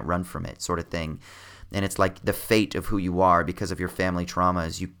and you can't run from it, sort of thing. And it's like the fate of who you are because of your family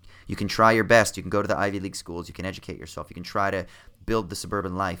traumas. You can try your best. You can go to the Ivy League schools. You can educate yourself. You can try to build the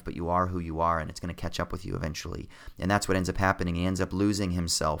suburban life, but you are who you are, and it's going to catch up with you eventually. And that's what ends up happening. He ends up losing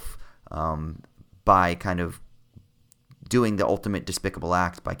himself by kind of doing the ultimate despicable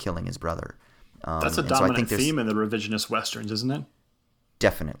act by killing his brother. That's a dominant theme in the revisionist westerns, isn't it?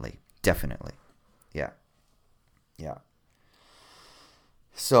 Definitely. Yeah.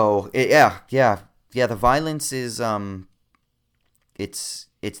 So, the violence is it's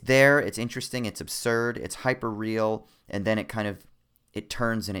there, it's interesting, it's absurd, it's hyper real, and then it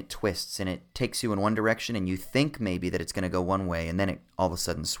turns and it twists and it takes you in one direction, and you think maybe that it's going to go one way, and then it all of a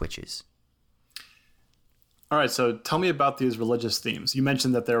sudden switches. All right, so tell me about these religious themes. You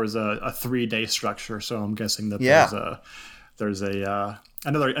mentioned that there was a 3-day structure, so I'm guessing that there's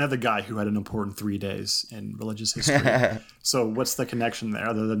another guy who had an important 3 days in religious history. So what's the connection there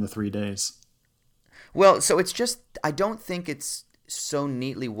other than the 3 days? Well, so it's just, I don't think it's so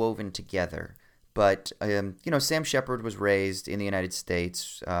neatly woven together. But, Sam Shepard was raised in the United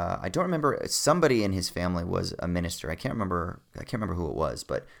States. I don't remember, somebody in his family was a minister. I can't remember who it was,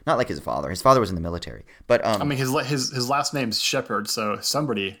 but not like his father. His father was in the military. But I mean, his last name's Shepard, so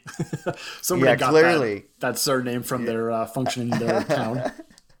somebody yeah, got clearly that surname from their function in their town.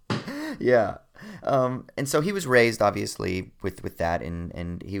 Yeah. And so he was raised, obviously, with that,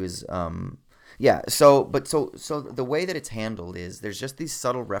 and he was So the way that it's handled is there's just these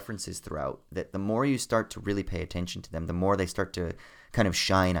subtle references throughout that the more you start to really pay attention to them, the more they start to kind of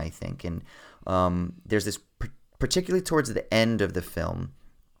shine, I think. And there's this, particularly towards the end of the film,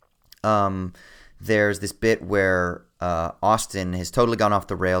 there's this bit where Austin has totally gone off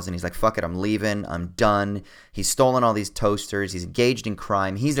the rails and he's like, fuck it, I'm leaving, I'm done. He's stolen all these toasters. He's engaged in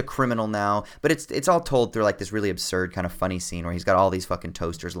crime. He's a criminal now. But it's all told through like this really absurd kind of funny scene where he's got all these fucking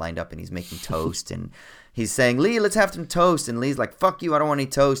toasters lined up and he's making toast and he's saying, Lee, let's have some toast. And Lee's like, fuck you, I don't want any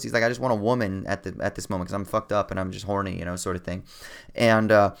toast. He's like, I just want a woman at this moment because I'm fucked up and I'm just horny, sort of thing.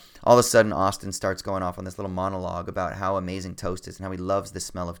 And all of a sudden, Austin starts going off on this little monologue about how amazing toast is and how he loves the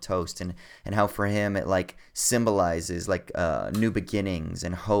smell of toast and how for him it like symbolizes like new beginnings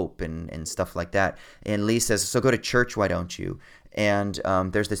and hope and stuff like that. And Lee says, so go to church, why don't you? And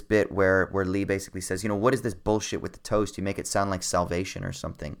there's this bit where Lee basically says, what is this bullshit with the toast? You make it sound like salvation or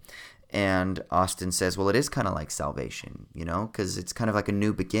something. And Austin says, well, it is kind of like salvation, because it's kind of like a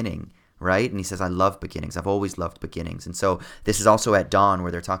new beginning, right? And he says, I love beginnings. I've always loved beginnings. And so this is also at dawn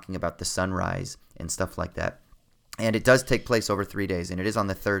where they're talking about the sunrise and stuff like that. And it does take place over 3 days, and it is on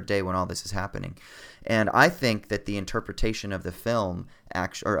the third day when all this is happening. And I think that the interpretation of the film,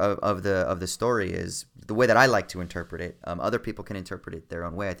 or of the story, is the way that I like to interpret it. Other people can interpret it their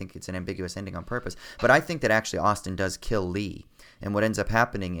own way. I think it's an ambiguous ending on purpose. But I think that actually Austin does kill Lee. And what ends up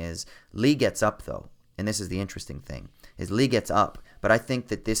happening is Lee gets up, though. And this is the interesting thing, is Lee gets up. But I think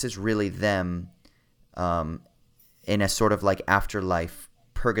that this is really them in a sort of like afterlife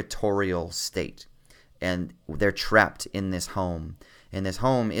purgatorial state. And they're trapped in this home. And this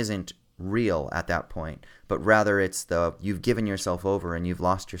home isn't real at that point, but rather it's you've given yourself over and you've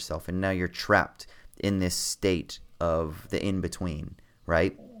lost yourself, and now you're trapped in this state of the in-between,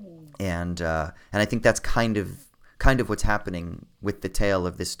 right? And I think that's kind of what's happening with the tale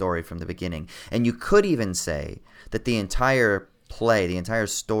of this story from the beginning. And you could even say that the entire play, the entire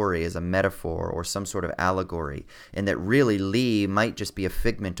story, is a metaphor or some sort of allegory, and that really Lee might just be a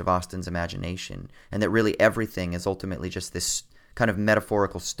figment of Austin's imagination, and that really everything is ultimately just this kind of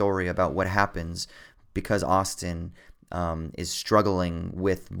metaphorical story about what happens because Austin is struggling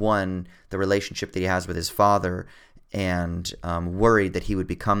with, one, the relationship that he has with his father, and worried that he would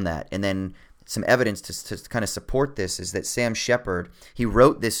become that. And then some evidence to kind of support this is that Sam Shepard, he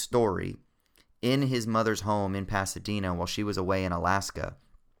wrote this story in his mother's home in Pasadena while she was away in Alaska.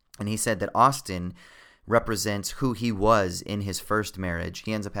 And he said that Austin represents who he was in his first marriage.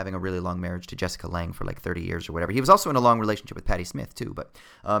 He ends up having a really long marriage to Jessica Lange for like 30 years or whatever. He was also in a long relationship with Patti Smith too, but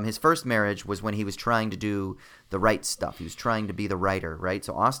his first marriage was when he was trying to do the right stuff. He was trying to be the writer, right?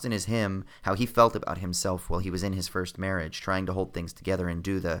 So Austin is him, how he felt about himself while he was in his first marriage, trying to hold things together and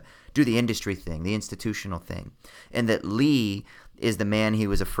do the industry thing, the institutional thing. And that Lee is the man he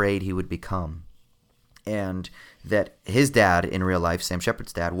was afraid he would become. And that his dad in real life, Sam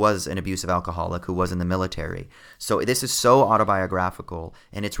Shepard's dad, was an abusive alcoholic who was in the military. So this is so autobiographical,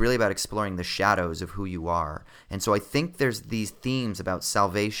 and it's really about exploring the shadows of who you are. And so I think there's these themes about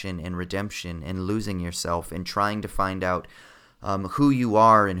salvation and redemption and losing yourself and trying to find out who you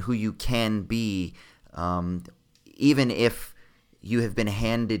are and who you can be, even if you have been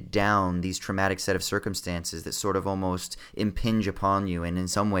handed down these traumatic set of circumstances that sort of almost impinge upon you and in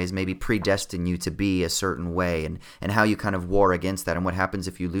some ways maybe predestine you to be a certain way, and how you kind of war against that, and what happens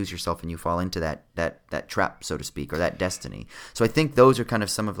if you lose yourself and you fall into that trap, so to speak, or that destiny. So I think those are kind of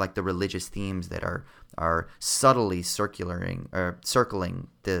some of like the religious themes that are subtly circling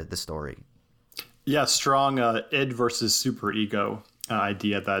the story. Yeah, strong id versus superego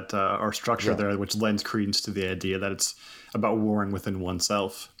idea that or structure there, which lends credence to the idea that it's about warring within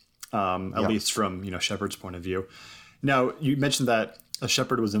oneself, at least from Shepard's point of view. Now, you mentioned that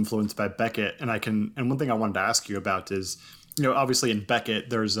Shepard was influenced by Beckett, and one thing I wanted to ask you about is, obviously in Beckett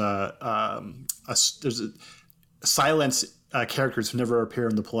there's a silence. Characters who never appear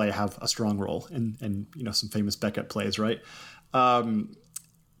in the play have a strong role in some famous Beckett plays, right?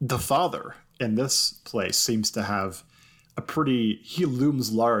 The father in this play seems to have he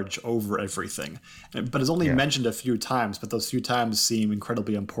looms large over everything, but is only mentioned a few times, but those few times seem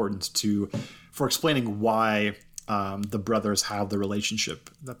incredibly important for explaining why the brothers have the relationship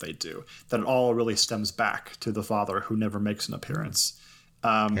that they do, that it all really stems back to the father who never makes an appearance.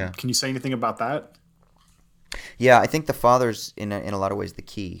 Can you say anything about that? Yeah, I think the father's in a lot of ways the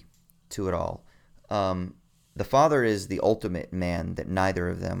key to it all. The father is the ultimate man that neither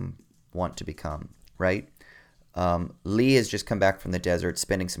of them want to become, right? Lee has just come back from the desert,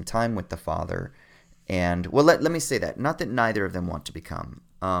 spending some time with the father, and let me say that, not that neither of them want to become.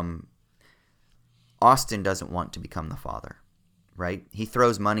 Austin doesn't want to become the father, right? He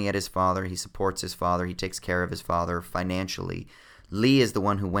throws money at his father, he supports his father, he takes care of his father financially. Lee is the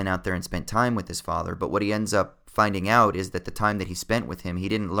one who went out there and spent time with his father, but what he ends up finding out is that the time that he spent with him, he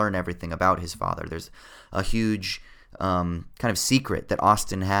didn't learn everything about his father. There's a huge kind of secret that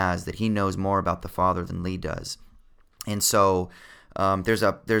Austin has, that he knows more about the father than Lee does. And so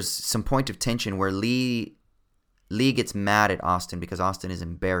there's some point of tension where Lee gets mad at Austin because Austin is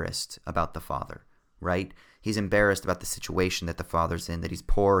embarrassed about the father, right? He's embarrassed about the situation that the father's in, that he's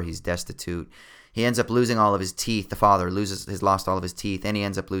poor, he's destitute. He ends up losing all of his teeth. The father has lost all of his teeth, and he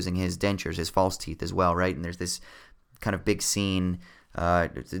ends up losing his dentures, his false teeth as well, right? And there's this kind of big scene,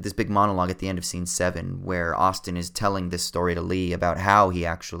 this big monologue at the end of scene 7 where Austin is telling this story to Lee about how he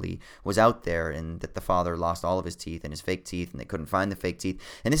actually was out there and that the father lost all of his teeth and his fake teeth and they couldn't find the fake teeth.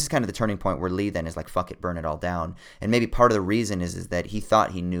 And this is kind of the turning point where Lee then is like, fuck it, burn it all down. And maybe part of the reason is that he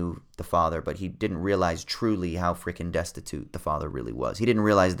thought he knew the father, but he didn't realize truly how freaking destitute the father really was. He didn't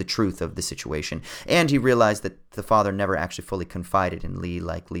realize the truth of the situation. And he realized that the father never actually fully confided in Lee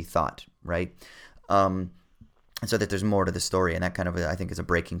like Lee thought, right? and so that there's more to the story, and that kind of I think is a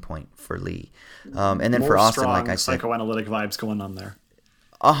breaking point for Lee. And then more for Austin, strong like I said, psychoanalytic vibes going on there.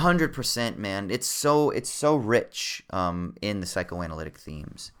 100%, man. It's so rich in the psychoanalytic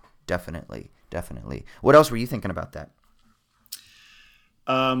themes. Definitely. What else were you thinking about that?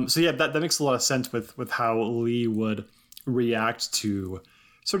 So yeah, that makes a lot of sense with how Lee would react to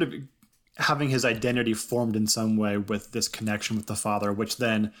sort of having his identity formed in some way with this connection with the father, which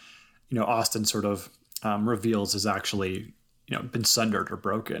then, Austin sort of reveals is actually, been sundered or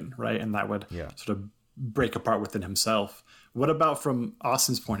broken, right? And that would sort of break apart within himself. What about from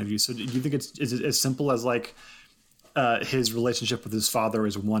Austin's point of view? So do you think it's as simple as like his relationship with his father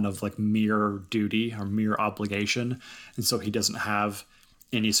is one of like mere duty or mere obligation, and so he doesn't have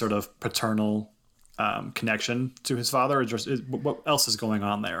any sort of paternal connection to his father, or just what else is going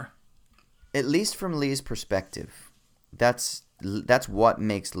on there? At least from Lee's perspective, that's what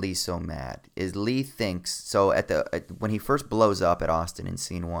makes Lee so mad. Is Lee thinks so when he first blows up at Austin in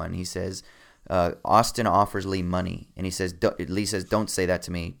scene 1, he says Austin offers Lee money, and Lee says, "Don't say that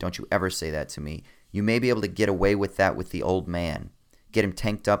to me. Don't you ever say that to me. You may be able to get away with that with the old man. Get him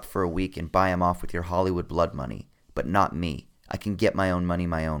tanked up for a week and buy him off with your Hollywood blood money, but not me. I can get my own money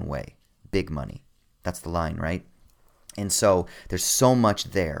my own way. Big money." That's the line, right? And so there's so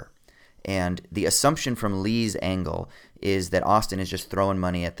much there. And the assumption from Lee's angle is that Austin is just throwing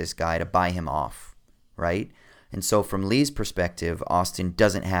money at this guy to buy him off, right? And so from Lee's perspective, Austin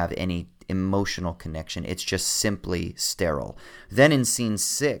doesn't have any emotional connection. It's just simply sterile. Then in scene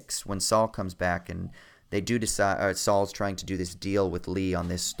 6, when Saul comes back and they do decide, Saul's trying to do this deal with Lee on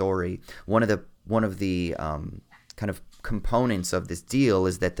this story, one of the kind of components of this deal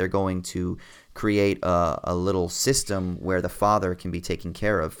is that they're going to create a little system where the father can be taken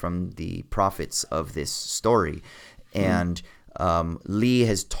care of from the profits of this story. And Lee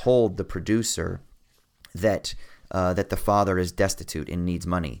has told the producer that the father is destitute and needs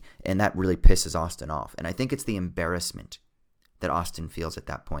money, and that really pisses Austin off. And I think it's the embarrassment that Austin feels at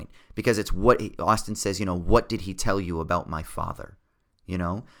that point, because it's what Austin says, what did he tell you about my father,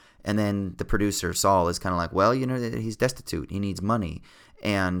 And then the producer, Saul, is kind of like, well, he's destitute. He needs money.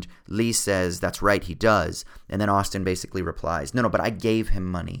 And Lee says, that's right, he does. And then Austin basically replies, no, but I gave him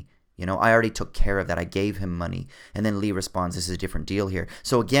money. I already took care of that. I gave him money. And then Lee responds, this is a different deal here.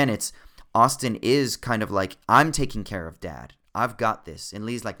 So again, it's Austin is kind of like, I'm taking care of Dad. I've got this. And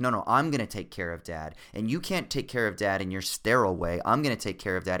Lee's like, no, I'm going to take care of Dad. And you can't take care of Dad in your sterile way. I'm going to take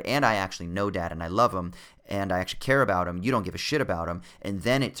care of Dad. And I actually know Dad and I love him. And I actually care about him. You don't give a shit about him. And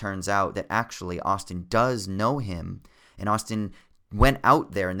then it turns out that actually Austin does know him. And Austin went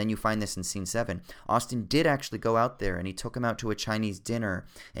out there, and then you find this in scene 7. Austin did actually go out there, and he took him out to a Chinese dinner,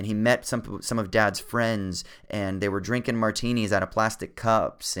 and he met some of Dad's friends, and they were drinking martinis out of plastic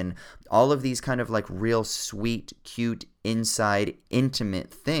cups, and all of these kind of like real sweet, cute, inside,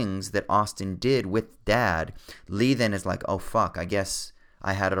 intimate things that Austin did with Dad. Lee then is like, oh fuck, I guess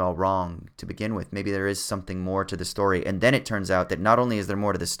I had it all wrong to begin with. Maybe there is something more to the story. And then it turns out that not only is there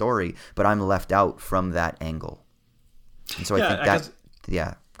more to the story, but I'm left out from that angle. And so I think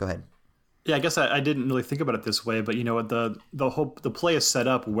go ahead. Yeah, I guess I didn't really think about it this way, but the play is set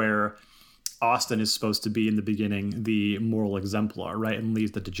up where Austin is supposed to be in the beginning the moral exemplar, right? And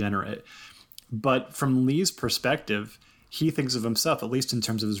Lee's the degenerate. But from Lee's perspective, he thinks of himself, at least in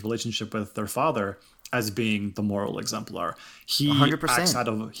terms of his relationship with their father, as being the moral exemplar. He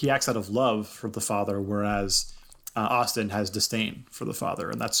 100%. Acts out of love for the father, whereas Austin has disdain for the father,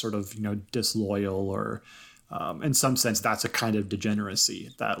 and that's sort of disloyal, or in some sense that's a kind of degeneracy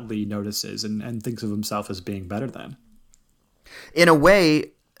that Lee notices and thinks of himself as being better than. In a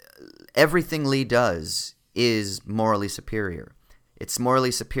way, everything Lee does is morally superior. It's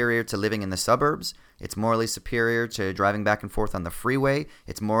morally superior to living in the suburbs. It's morally superior to driving back and forth on the freeway.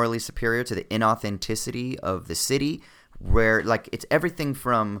 It's morally superior to the inauthenticity of the city, where it's everything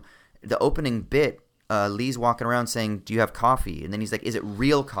from the opening bit. Lee's walking around saying, do you have coffee? And then he's like, is it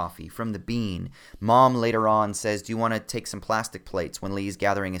real coffee from the bean? Mom later on says, do you want to take some plastic plates when Lee's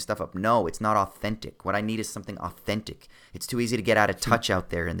gathering his stuff up? No, it's not authentic. What I need is something authentic. It's too easy to get out of touch out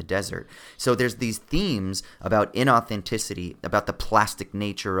there in the desert. So there's these themes about inauthenticity, about the plastic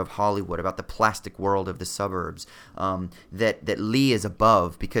nature of Hollywood, about the plastic world of the suburbs, that Lee is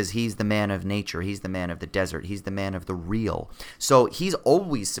above, because he's the man of nature. He's the man of the desert. He's the man of the real. So he's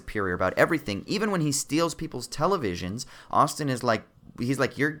always superior about everything. Even when he steals people's televisions, Austin is like, he's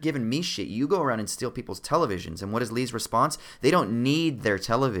like, you're giving me shit. You go around and steal people's televisions. And what is Lee's response? They don't need their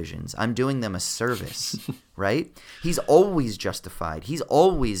televisions. I'm doing them a service, right? He's always justified. He's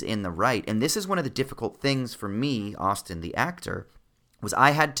always in the right. And this is one of the difficult things for me, Austin, the actor, was I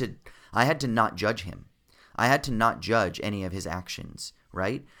had to not judge him. I had to not judge any of his actions,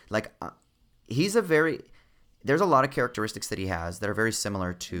 right? Like there's a lot of characteristics that he has that are very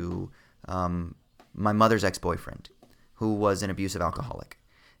similar to my mother's ex-boyfriend, who was an abusive alcoholic.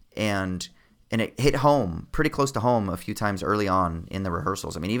 And it hit home, pretty close to home a few times early on in the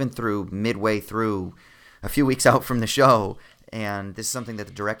rehearsals. I mean, even through midway through, a few weeks out from the show. And this is something that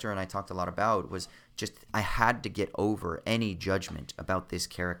the director and I talked a lot about, was just I had to get over any judgment about this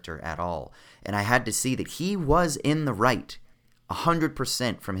character at all. And I had to see that he was in the right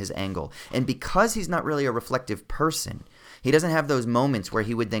 100% from his angle. And because he's not really a reflective person, he doesn't have those moments where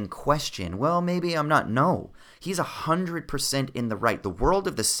he would then question, well, maybe I'm not. No, he's 100% in the right. The world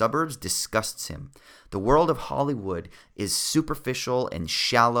of the suburbs disgusts him. The world of Hollywood is superficial and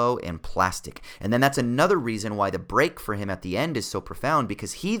shallow and plastic. And then that's another reason why the break for him at the end is so profound,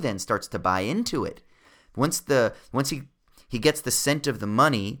 because he then starts to buy into it. Once he gets the scent of the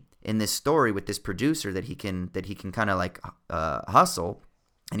money in this story with this producer that he can kind of like hustle,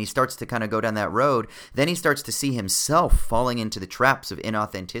 and he starts to kind of go down that road, then he starts to see himself falling into the traps of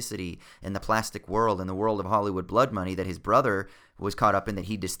inauthenticity in the plastic world and the world of Hollywood blood money that his brother was caught up in, that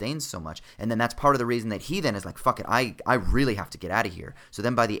he disdains so much. And then that's part of the reason that he then is like, fuck it, I really have to get out of here. So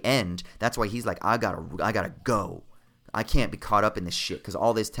then by the end, that's why he's like, I gotta go. I can't be caught up in this shit, because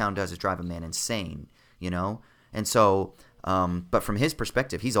all this town does is drive a man insane, you know? And so, but from his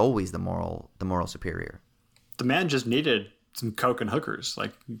perspective, he's always the moral superior. The man just needed some coke and hookers.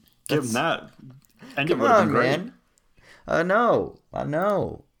 Like, give him that. And come on, man. I know.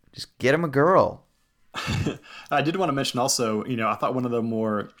 Just get him a girl. I did want to mention also, I thought one of the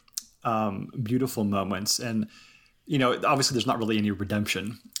more beautiful moments, and, obviously there's not really any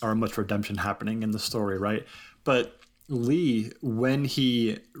redemption or much redemption happening in the story, right? But Lee, when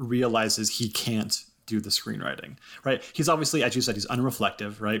he realizes he can't do the screenwriting, right? He's obviously, as you said, he's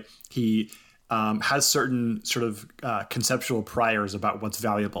unreflective, right? He has certain sort of conceptual priors about what's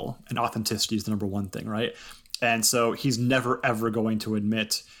valuable, and authenticity is the number one thing, right? And so he's never, ever going to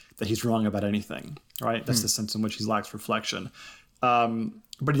admit that he's wrong about anything, right? That's the sense in which he lacks reflection.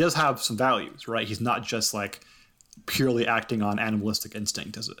 But he does have some values, right? He's not just like purely acting on animalistic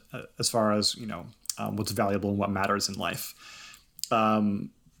instinct as far as, what's valuable and what matters in life.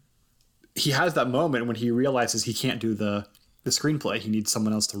 He has that moment when he realizes he can't do the screenplay. He needs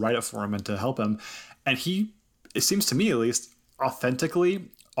someone else to write it for him and to help him. And he, it seems to me at least, authentically,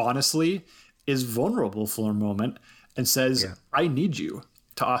 honestly, is vulnerable for a moment and says, I need you,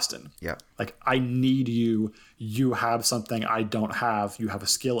 to Austin. Yeah. Like, I need you. You have something I don't have. You have a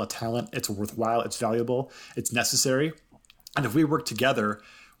skill, a talent. It's worthwhile. It's valuable. It's necessary. And if we work together,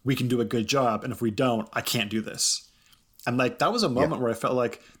 we can do a good job. And if we don't, I can't do this. And like, that was a moment where I felt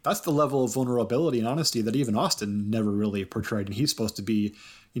like that's the level of vulnerability and honesty that even Austin never really portrayed. And he's supposed to be,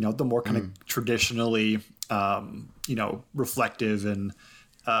 the more kind of traditionally, reflective and,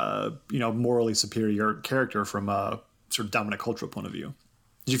 morally superior character from a sort of dominant cultural point of view.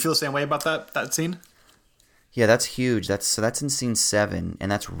 Did you feel the same way about that scene? Yeah, that's huge. That's in scene 7,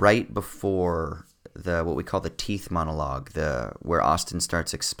 and that's right before what we call the teeth monologue, where Austin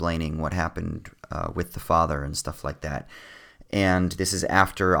starts explaining what happened with the father and stuff like that. And this is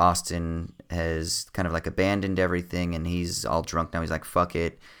after Austin has kind of like abandoned everything, and he's all drunk now. He's like, fuck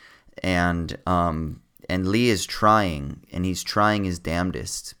it. And Lee is trying, and he's trying his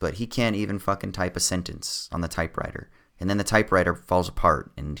damnedest, but he can't even fucking type a sentence on the typewriter. And then the typewriter falls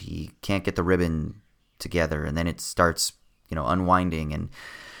apart, and he can't get the ribbon together, and then it starts, unwinding, and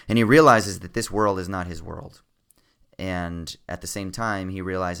he realizes that this world is not his world. And at the same time, he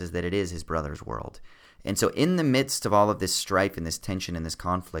realizes that it is his brother's world. And so in the midst of all of this strife and this tension and this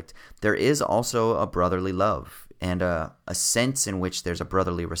conflict, there is also a brotherly love and a sense in which there's a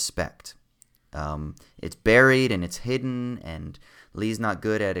brotherly respect. It's buried and it's hidden, and Lee's not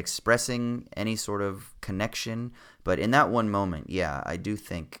good at expressing any sort of connection. But in that one moment, I do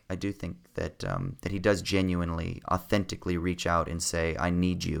think that he does genuinely, authentically reach out and say, I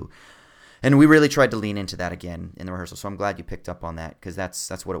need you. And we really tried to lean into that again in the rehearsal. So I'm glad you picked up on that, because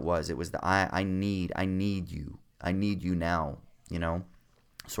that's what it was. It was the I need you. I need you now,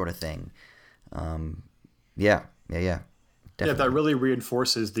 sort of thing. Yeah. Definitely. Yeah, that really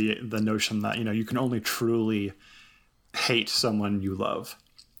reinforces the notion that, you can only truly hate someone you love.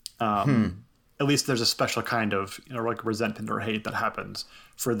 At least there's a special kind of, like resentment or hate that happens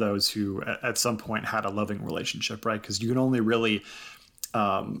for those who at some point had a loving relationship, right? Because you can only really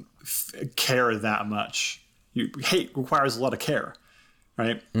care that much. Hate requires a lot of care,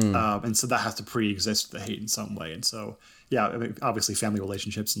 right? And so that has to pre-exist the hate in some way. And so, obviously family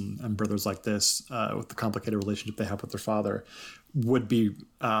relationships and brothers like this, with the complicated relationship they have with their father, would be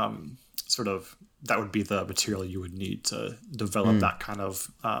sort of that would be the material you would need to develop that kind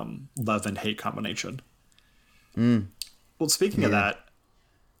of love and hate combination. Well, speaking of that,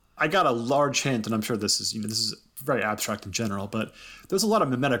 I got a large hint, and I'm sure this is very abstract in general, but there's a lot of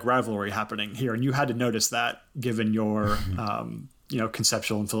mimetic rivalry happening here, and you had to notice that given your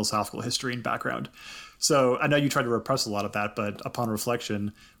conceptual and philosophical history and background. So I know you tried to repress a lot of that, but upon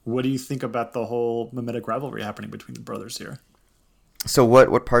reflection, what do you think about the whole mimetic rivalry happening between the brothers here? So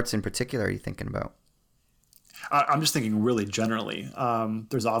what parts in particular are you thinking about? I'm just thinking really generally.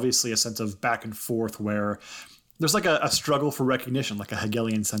 There's obviously a sense of back and forth where there's like a struggle for recognition, like a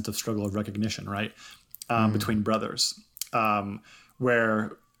Hegelian sense of struggle of recognition, right? Between brothers,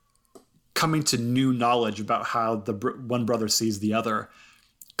 where coming to new knowledge about how one brother sees the other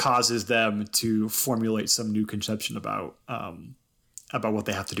causes them to formulate some new conception about what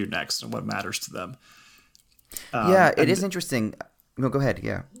they have to do next and what matters to them. It is interesting. No, go ahead.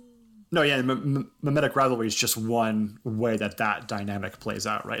 Yeah. No, yeah, mimetic rivalry is just one way that dynamic plays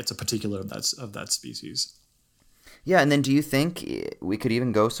out, right? It's a particular of that species. Yeah, and then do you think we could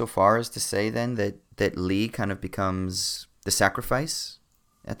even go so far as to say then that Lee kind of becomes the sacrifice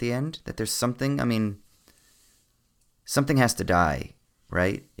at the end? That there's something has to die,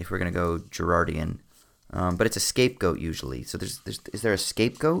 right? If we're going to go Gerardian. But it's a scapegoat usually. So is there a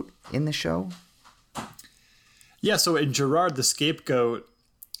scapegoat in the show? Yeah, so in Gerard, the scapegoat,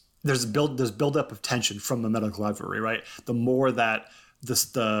 there's build up of tension from the mimetic rivalry, right? The more that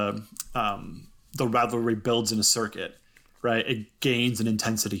the rivalry builds in a circuit, right? It gains an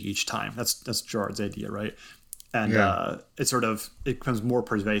intensity each time. That's Gerard's idea, right? And it becomes more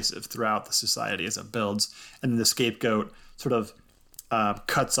pervasive throughout the society as it builds. And then the scapegoat sort of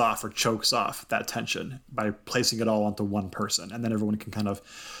cuts off or chokes off that tension by placing it all onto one person. And then everyone can kind of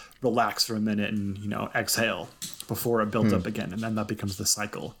relax for a minute and, exhale before it builds up again. And then that becomes the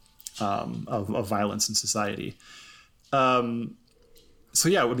cycle of violence in society. So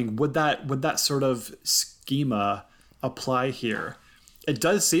yeah, I mean, would that sort of schema apply here? It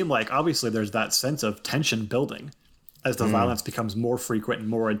does seem like obviously there's that sense of tension building as the violence becomes more frequent and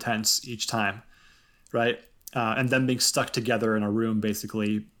more intense each time, right? And them being stuck together in a room,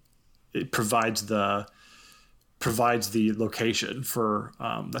 basically, it provides the location for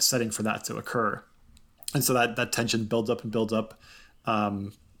the setting for that to occur. And so that tension builds up and builds up.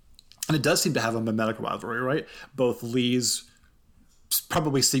 And it does seem to have a mimetic rivalry, right? Both Lee's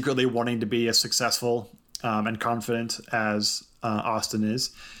probably secretly wanting to be as successful and confident as Austin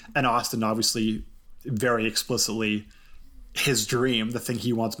is. And Austin obviously very explicitly his dream, the thing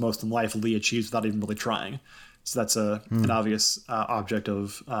he wants most in life, Lee achieves without even really trying. So that's an obvious object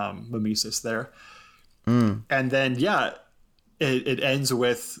of mimesis there. And then, it ends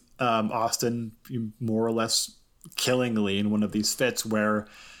with Austin more or less killing Lee in one of these fits where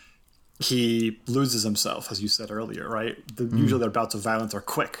he loses himself, as you said earlier, right? Usually their bouts of violence are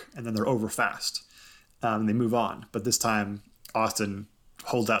quick and then they're over fast and they move on. But this time, Austin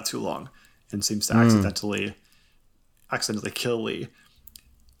holds out too long and seems to accidentally kill Lee.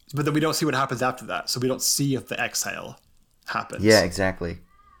 But then we don't see what happens after that. So we don't see if the exhale happens. Yeah, exactly.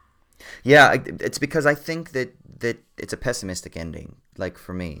 Yeah, it's because I think that it's a pessimistic ending, like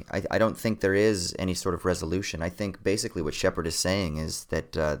for me. I don't think there is any sort of resolution. I think basically what Shepard is saying is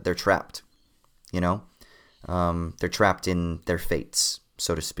that they're trapped, they're trapped in their fates,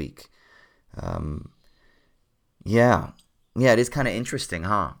 so to speak. Yeah, it is kind of interesting,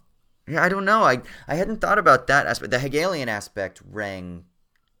 huh? Yeah, I don't know. I hadn't thought about that aspect. The Hegelian aspect rang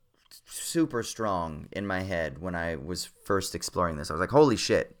super strong in my head when I was first exploring this. I was like, holy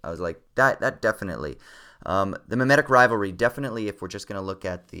shit. I was like, that definitely. The mimetic rivalry, definitely, if we're just going to look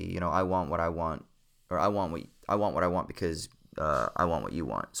at the, I want what I want, or I want what I want because I want what you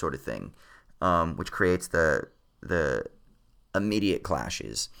want sort of thing, which creates the immediate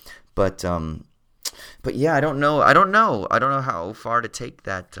clashes. But yeah, I don't know how far to take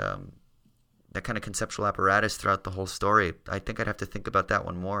that that kind of conceptual apparatus throughout the whole story. I think I'd have to think about that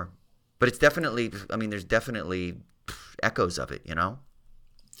one more. But it's definitely, there's definitely echoes of it,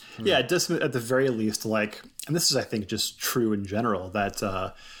 Yeah, it does at the very least, and this is, I think, just true in general,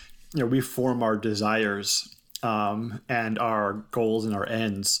 that, we form our desires and our goals and our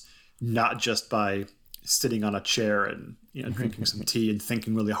ends, not just by sitting on a chair and, drinking some tea and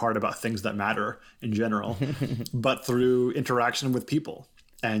thinking really hard about things that matter in general, but through interaction with people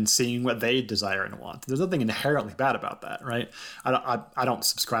and seeing what they desire and want. There's nothing inherently bad about that, right? I don't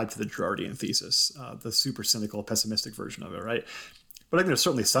subscribe to the Gerardian thesis, the super cynical, pessimistic version of it, right? But I think there's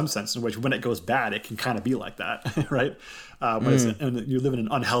certainly some sense in which when it goes bad, it can kind of be like that, right? And you live in an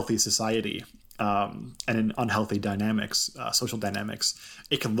unhealthy society and in unhealthy dynamics, social dynamics,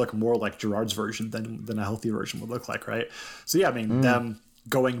 it can look more like Gerard's version than a healthy version would look like, right? So yeah, I mean, them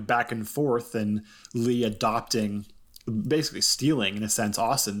going back and forth and Lee adopting, basically stealing, in a sense,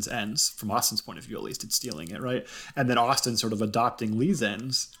 Austin's ends, from Austin's point of view at least, it's stealing it, right? And then Austin sort of adopting Lee's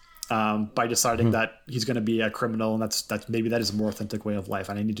ends by deciding that he's going to be a criminal, and that's maybe that is a more authentic way of life,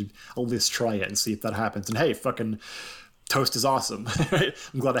 and I need to at least try it and see if that happens. And hey, fucking toast is awesome. Right?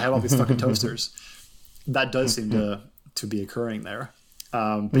 I'm glad I have all these fucking toasters. That does seem to be occurring there.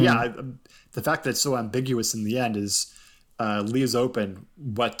 But yeah, the fact that it's so ambiguous in the end is leaves open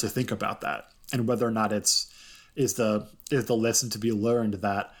what to think about that, and whether or not is the lesson to be learned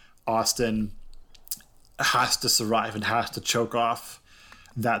that Austin has to survive and has to choke off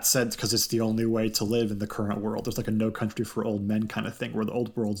that sense because it's the only way to live in the current world. There's like a no country for old men kind of thing where the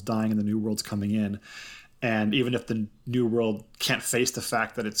old world's dying and the new world's coming in. And even if the new world can't face the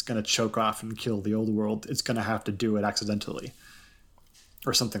fact that it's going to choke off and kill the old world, it's going to have to do it accidentally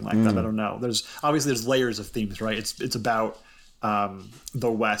or something like that. I don't know. There's layers of themes, right? It's about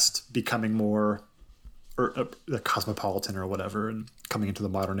the West becoming more the cosmopolitan or whatever and coming into the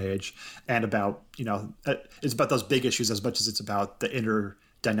modern age, and about, it's about those big issues as much as it's about the inner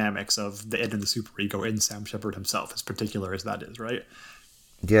dynamics of the id and the superego in Sam Shepard himself, as particular as that is, right?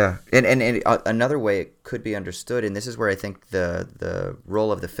 Yeah, and another way it could be understood, and this is where I think the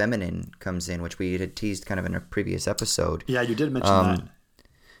role of the feminine comes in, which we had teased kind of in a previous episode. Yeah, you did mention that.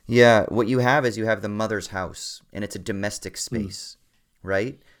 Yeah, what you have is you have the mother's house, and it's a domestic space,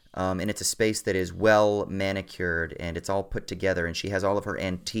 right? And it's a space that is well manicured, and it's all put together, and she has all of her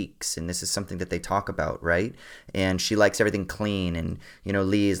antiques, and this is something that they talk about, right? And she likes everything clean, and,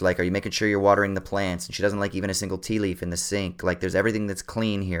 Lee is like, are you making sure you're watering the plants? And she doesn't like even a single tea leaf in the sink. Like, there's everything that's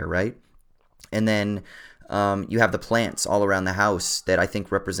clean here, right? And then you have the plants all around the house that I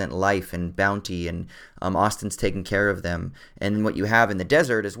think represent life and bounty, and Austin's taking care of them. And what you have in the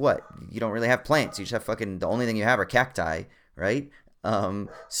desert is what? You don't really have plants. You just have the only thing you have are cacti, right?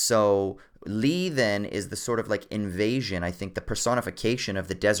 So Lee then is the sort of like invasion, I think the personification of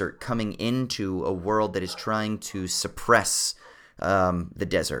the desert coming into a world that is trying to suppress the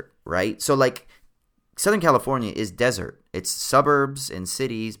desert, right? So like Southern California is desert. It's suburbs and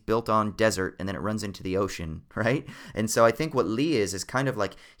cities built on desert, and then it runs into the ocean, right? And so I think what Lee is kind of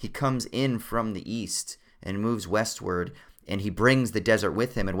like he comes in from the east and moves westward, and he brings the desert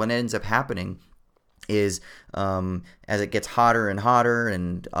with him. And what ends up happening is as it gets hotter and hotter,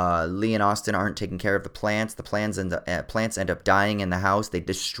 and Lee and Austin aren't taking care of the plants end up dying in the house. They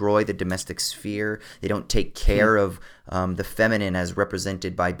destroy the domestic sphere. They don't take care of the feminine as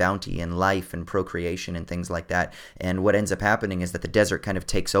represented by bounty and life and procreation and things like that. And what ends up happening is that the desert kind of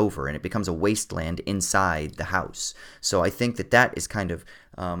takes over, and it becomes a wasteland inside the house. So I think that is kind of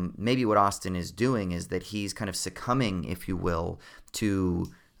maybe what Austin is doing, is that he's kind of succumbing, if you will,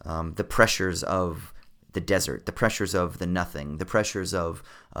 to the pressures of the desert, the pressures of the nothing, the pressures of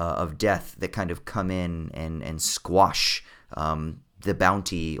death that kind of come in and squash the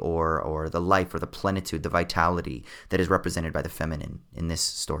bounty or the life or the plenitude, the vitality that is represented by the feminine in this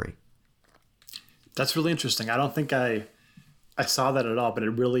story. That's really interesting. I don't think I saw that at all, but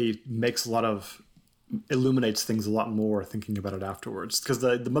it really illuminates things a lot more thinking about it afterwards, because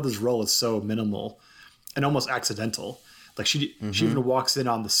the mother's role is so minimal and almost accidental. Like she even walks in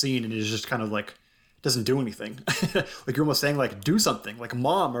on the scene and is just kind of like, doesn't do anything. Like you're almost saying like, do something, like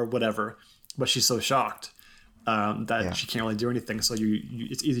mom or whatever. But she's so shocked that she can't really do anything. So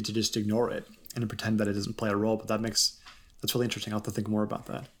it's easy to just ignore it and pretend that it doesn't play a role. But that's really interesting. I'll have to think more about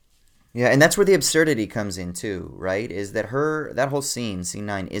that. Yeah, and that's where the absurdity comes in too, right? Is that that whole scene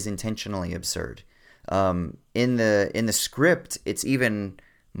 9, is intentionally absurd. In the script, it's even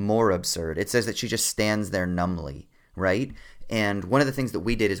more absurd. It says that she just stands there numbly, right? And one of the things that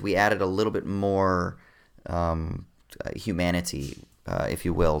we did is we added a little bit more humanity, if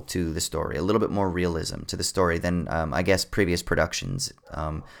you will, to the story, a little bit more realism to the story than I guess previous productions.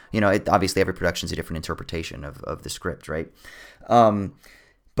 Obviously every production is a different interpretation of the script, right?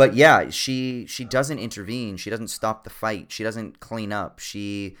 But yeah, she doesn't intervene. She doesn't stop the fight. She doesn't clean up.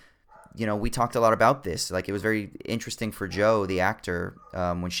 We talked a lot about this. Like, it was very interesting for Joe, the actor,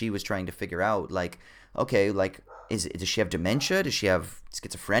 when she was trying to figure out, like, okay, like, does she have dementia? Does she have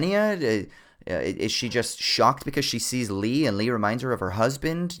schizophrenia? Is she just shocked because she sees Lee and Lee reminds her of her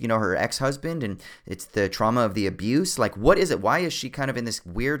husband, her ex-husband, and it's the trauma of the abuse? Like, what is it? Why is she kind of in this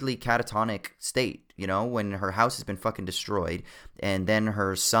weirdly catatonic state, when her house has been fucking destroyed and then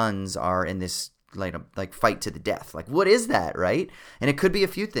her sons are in this like fight to the death? Like, what is that, right? And it could be a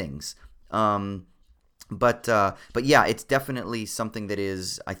few things. But yeah, it's definitely something that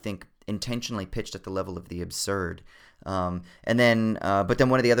is, I think, intentionally pitched at the level of the absurd. But then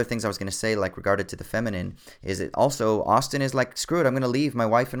one of the other things I was going to say, like regarded to the feminine, is it also Austen is like, screw it, I'm going to leave my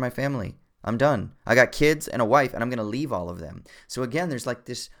wife and my family. I'm done. I got kids and a wife, and I'm going to leave all of them. So again, there's like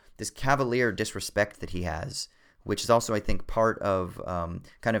this cavalier disrespect that he has, which is also, I think, part of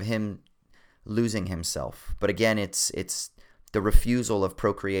kind of him losing himself. But again, it's the refusal of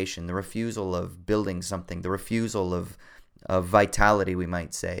procreation, the refusal of building something, the refusal of vitality, we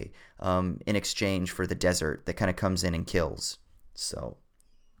might say, in exchange for the desert that kind of comes in and kills. So,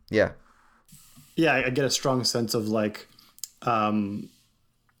 yeah. Yeah, I get a strong sense of like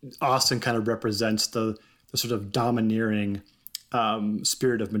Austen kind of represents the sort of domineering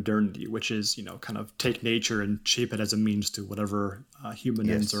spirit of modernity, which is, kind of take nature and shape it as a means to whatever human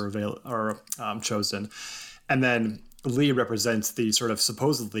ends are chosen. And then Lee represents the sort of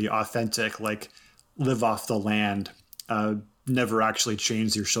supposedly authentic, like live off the land, never actually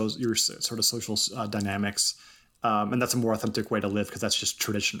change your sort of social dynamics. And that's a more authentic way to live because that's just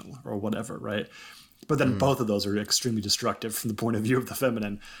traditional or whatever, right? But then both of those are extremely destructive from the point of view of the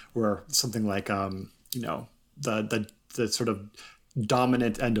feminine, where something like, the sort of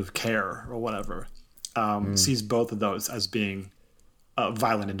dominant end of care or whatever sees both of those as being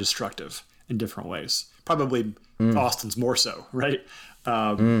violent and destructive in different ways. Probably Austen's more so, right?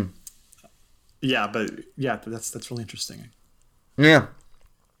 Yeah, but yeah, that's really interesting. Yeah.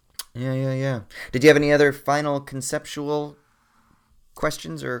 Did you have any other final conceptual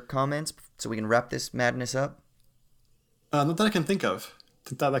questions or comments so we can wrap this madness up? Not that I can think of. I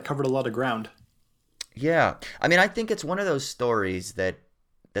think that covered a lot of ground. Yeah. I mean, I think it's one of those stories that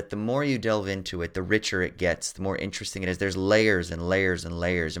the more you delve into it, the richer it gets, the more interesting it is. There's layers and layers and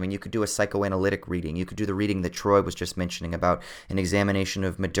layers. I mean, you could do a psychoanalytic reading. You could do the reading that Troy was just mentioning about an examination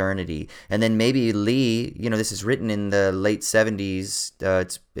of modernity. And then maybe Lee, this is written in the late 70s.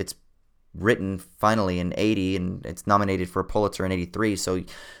 It's written finally in 80, and it's nominated for a Pulitzer in 83. So,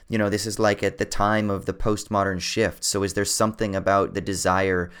 this is like at the time of the postmodern shift. So is there something about the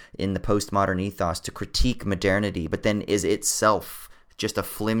desire in the postmodern ethos to critique modernity, but then is itself just a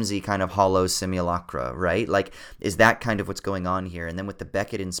flimsy kind of hollow simulacra, right? Like, is that kind of what's going on here? And then with the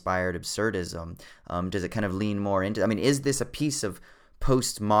Beckett-inspired absurdism, does it kind of lean more into, is this a piece of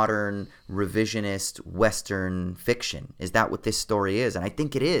postmodern, revisionist, Western fiction? Is that what this story is? And I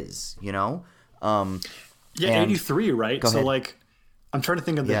think it is, Yeah, 83, right? So, like, I'm trying to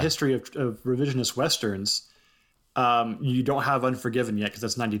think of the history of revisionist Westerns. You don't have Unforgiven yet because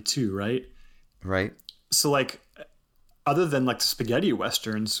that's 92, right? Right. So, like, other than like the spaghetti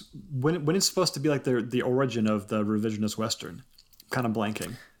Westerns, when it's supposed to be like the origin of the revisionist Western? I'm kind of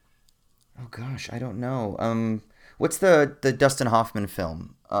blanking. Oh gosh, I don't know. What's the Dustin Hoffman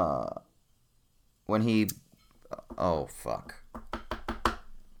film? When he, like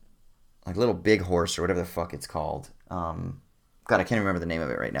Little Big Horse or whatever the fuck it's called. God, I can't remember the name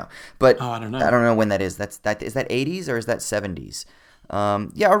of it right now. But I don't know. I don't know when that is. Is that 80s or is that 70s?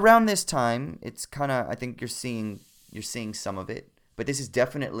 Around this time, it's kind of, I think you're seeing some of it, but this is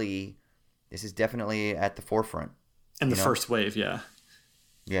definitely at the forefront. In the first wave, yeah.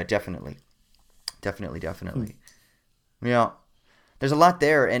 Yeah, definitely. Yeah. There's a lot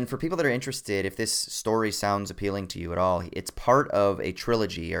there, and for people that are interested, if this story sounds appealing to you at all, it's part of a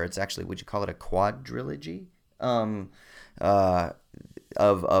trilogy, or it's actually, would you call it a quadrilogy? Of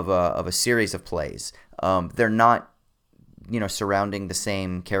a series of plays. They're not, surrounding the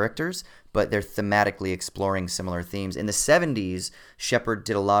same characters, but they're thematically exploring similar themes. In the 70s, Shepard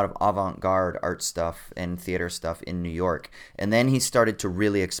did a lot of avant-garde art stuff and theater stuff in New York, and then he started to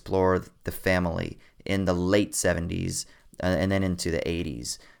really explore the family in the late 70s and then into the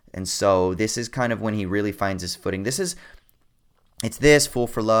 80s. And so this is kind of when he really finds his footing. It's Fool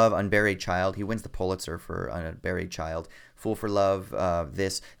for Love, Unburied Child. He wins the Pulitzer for Unburied Child. Fool for Love,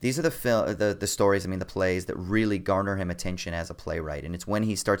 these are the stories, the plays that really garner him attention as a playwright. And it's when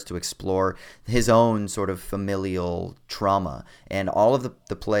he starts to explore his own sort of familial trauma. And all of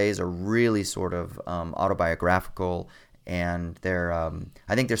the plays are really sort of autobiographical, and they're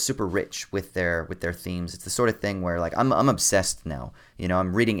I think they're super rich with their themes. It's the sort of thing where, like, I'm obsessed now.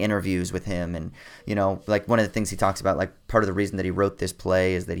 I'm reading interviews with him, and like one of the things he talks about, like part of the reason that he wrote this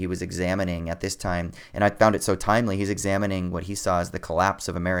play is that he was examining at this time, and I found it so timely. He's examining what he saw as the collapse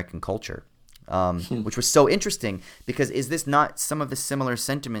of American culture, which was so interesting because is this not some of the similar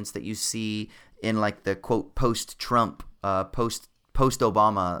sentiments that you see in like the quote post-Trump,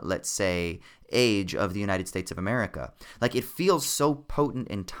 post-Obama, let's say, age of the United States of America? Like, it feels so potent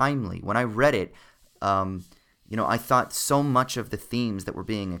and timely. When I read it, I thought so much of the themes that were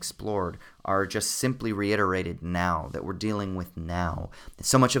being explored are just simply reiterated now, that we're dealing with now.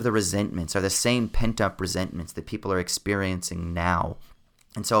 So much of the resentments are the same pent-up resentments that people are experiencing now.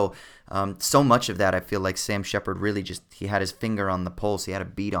 And so, so much of that, I feel like Sam Shepard really he had his finger on the pulse. He had a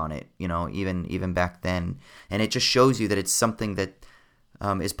beat on it, even back then. And it just shows you that it's something that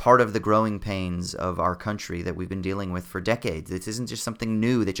is part of the growing pains of our country that we've been dealing with for decades. This isn't just something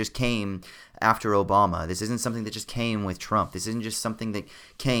new that just came after Obama. This isn't something that just came with Trump. This isn't just something that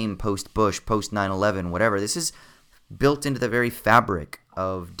came post-Bush, post 9/11, whatever. This is built into the very fabric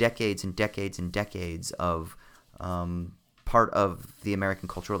of decades and decades and decades of part of the American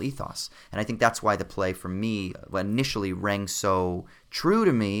cultural ethos. And I think that's why the play, for me, initially rang so true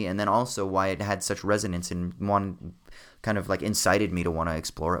to me, and then also why it had such resonance and kind of like incited me to want to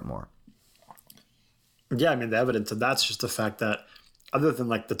explore it more. Yeah, I mean, the evidence of that's just the fact that other than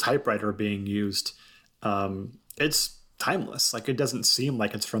like the typewriter being used, it's timeless. Like, it doesn't seem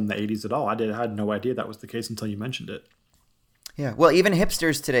like it's from the 80s at all. I had no idea that was the case until you mentioned it. Yeah, well, even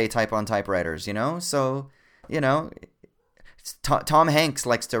hipsters today type on typewriters, so, Tom Hanks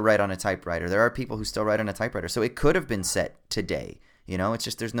likes to write on a typewriter. There are people who still write on a typewriter. So it could have been set today, it's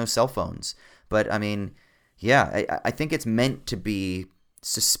just there's no cell phones. But I mean, yeah, I think it's meant to be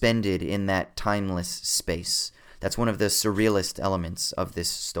suspended in that timeless space. That's one of the surrealist elements of this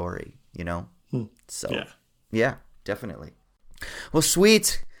story, So, yeah, definitely. Well,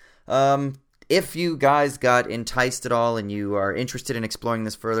 sweet. If you guys got enticed at all and you are interested in exploring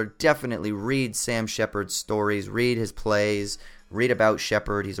this further, definitely read Sam Shepard's stories, read his plays, read about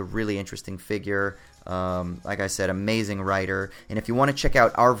Shepard. He's a really interesting figure. Like I said, amazing writer. And if you want to check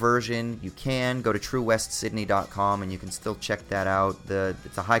out our version, you can go to truewestsydney.com and you can still check that out.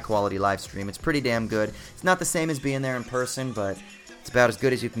 It's a high-quality live stream. It's pretty damn good. It's not the same as being there in person, but it's about as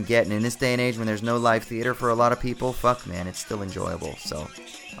good as you can get. And in this day and age when there's no live theater for a lot of people, fuck, man, it's still enjoyable. So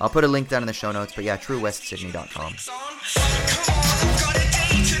I'll put a link down in the show notes. But yeah, truewestsydney.com.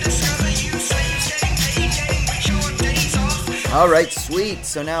 All right, sweet.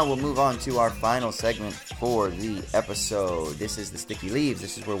 So now we'll move on to our final segment for the episode. This is the Sticky Leaves.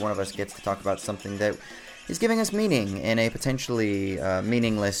 This is where one of us gets to talk about something that is giving us meaning in a potentially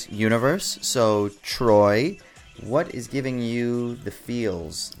meaningless universe. So, Troy, what is giving you the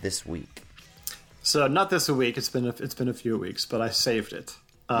feels this week? So, not this week. It's been a few weeks, but I saved it.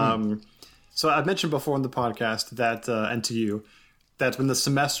 So I mentioned before in the podcast that, and to you, that when the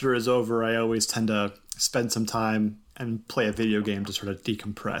semester is over, I always tend to spend some time and play a video game to sort of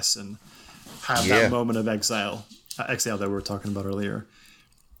decompress and have that moment of exile that we were talking about earlier.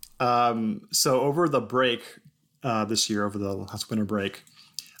 So over the break this year, over the last winter break,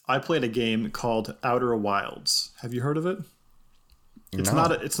 I played a game called Outer Wilds. Have you heard of it? It's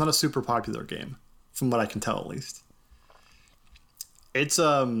not a super popular game, from what I can tell at least. It's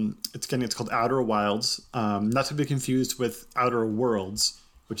called Outer Wilds, not to be confused with Outer Worlds,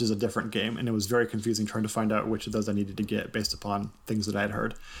 which is a different game, and it was very confusing trying to find out which of those I needed to get based upon things that I had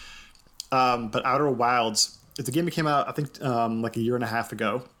heard. But Outer Wilds, it's a game that came out, I think, like a year and a half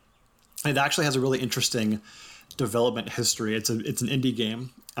ago. It actually has a really interesting development history. It's an indie game.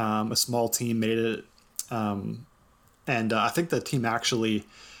 A small team made it, and I think the team actually,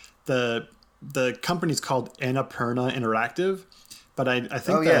 the company's called Annapurna Interactive, but I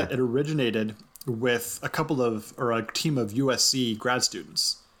think that it originated with a team of USC grad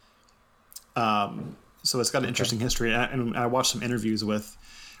students. So it's got an interesting history, and I watched some interviews with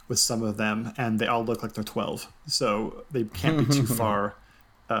some of them, and they all look like they're 12, so they can't be too far.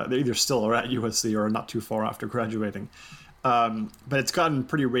 They either still are at USC or not too far after graduating. But it's gotten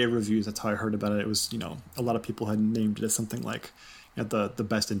pretty rave reviews. That's how I heard about it. It was, a lot of people had named it as something like the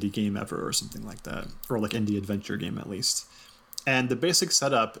best indie game ever or something like that, or like indie adventure game at least. And the basic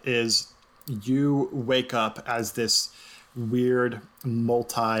setup is you wake up as this weird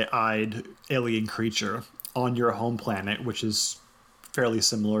multi-eyed alien creature on your home planet, which is fairly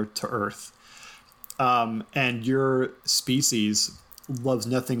similar to Earth. And your species loves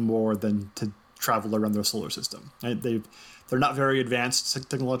nothing more than to travel around their solar system. Right? They're not very advanced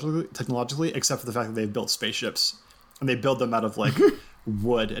technologically, except for the fact that they've built spaceships, and they build them out of like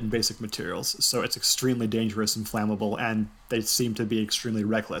wood and basic materials. So it's extremely dangerous and flammable, and they seem to be extremely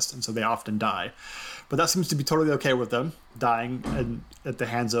reckless, and so they often die. But that seems to be totally okay with them dying at the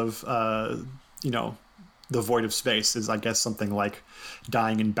hands of, the void of space is, I guess, something like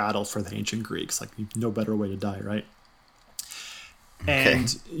dying in battle for the ancient Greeks. Like, no better way to die, right? Okay.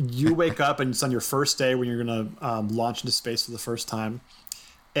 And you wake up, and it's on your first day when you're going to launch into space for the first time.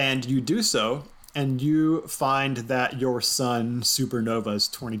 And you do so, and you find that your sun supernova is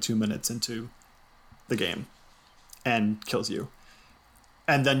 22 minutes into the game. and kills you.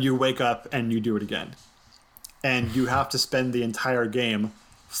 And then you wake up and you do it again. And you have to spend the entire game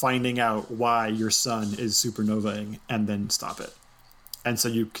finding out why your sun is supernovaing and then stop it. And so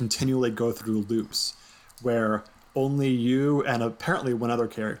you continually go through loops where only you and apparently one other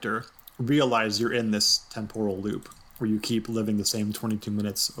character realize you're in this temporal loop where you keep living the same 22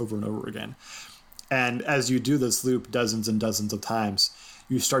 minutes over and over again. And as you do this loop dozens and dozens of times,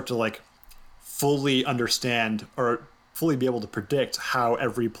 you start to like fully understand or fully be able to predict how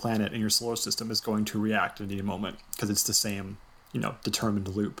every planet in your solar system is going to react at any moment, because it's the same, determined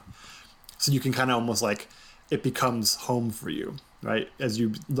loop. So you can kind of almost like it becomes home for you, right? As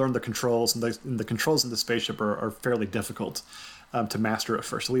you learn the controls, and the controls in the spaceship are fairly difficult to master at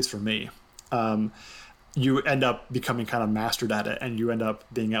first, at least for me. You end up becoming kind of mastered at it, and you end up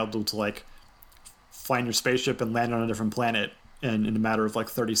being able to like find your spaceship and land on a different planet in a matter of like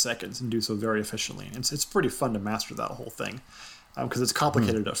 30 seconds and do so very efficiently. And it's pretty fun to master that whole thing because it's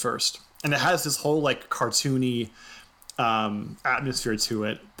complicated at first. And it has this whole like cartoony atmosphere to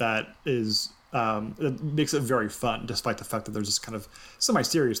it that is it makes it very fun, despite the fact that there's this kind of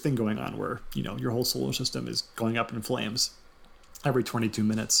semi-serious thing going on where, your whole solar system is going up in flames every 22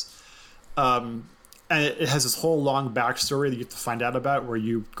 minutes. And it has this whole long backstory that you have to find out about, where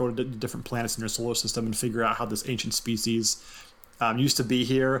you go to different planets in your solar system and figure out how this ancient species used to be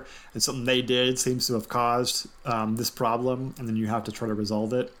here, and something they did seems to have caused this problem, and then you have to try to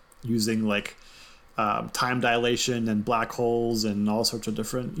resolve it using like time dilation and black holes and all sorts of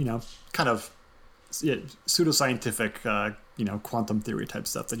different, kind of pseudoscientific, quantum theory type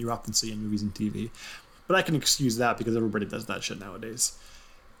stuff that you often see in movies and TV. But I can excuse that because everybody does that shit nowadays.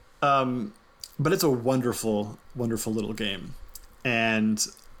 But it's a wonderful, wonderful little game. And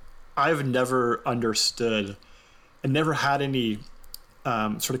I've never understood and never had any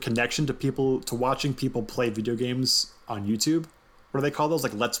sort of connection to watching people play video games on YouTube. What do they call those?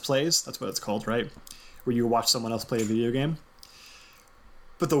 Like Let's Plays? That's what it's called, right? Where you watch someone else play a video game.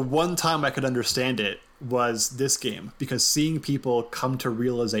 But the one time I could understand it was this game, because seeing people come to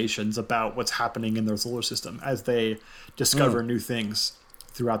realizations about what's happening in their solar system as they discover new things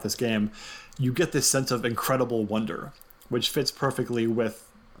throughout this game, you get this sense of incredible wonder, which fits perfectly with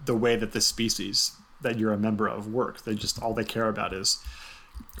the way that this species that you're a member of work. All they care about is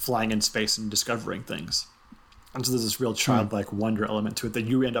flying in space and discovering things. And so there's this real childlike wonder element to it that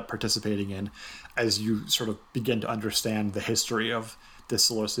you end up participating in as you sort of begin to understand the history of this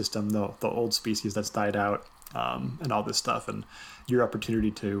solar system, the old species that's died out, and all this stuff, and your opportunity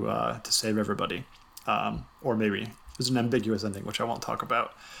to save everybody. Or maybe there's an ambiguous ending, which I won't talk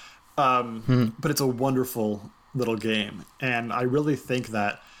about. But it's a wonderful little game. And I really think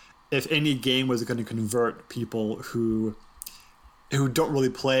that if any game was going to convert people who don't really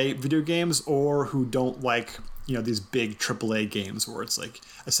play video games, or who don't like, these big AAA games where it's like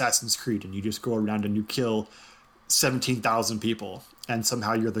Assassin's Creed and you just go around and you kill 17,000 people and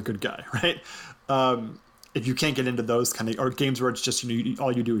somehow you're the good guy, right? If you can't get into those kind of, or games where it's just,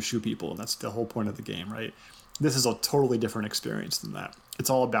 all you do is shoot people and that's the whole point of the game, right? This is a totally different experience than that. It's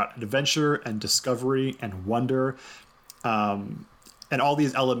all about adventure and discovery and wonder, and all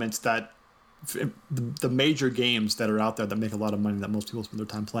these elements that the major games that are out there that make a lot of money that most people spend their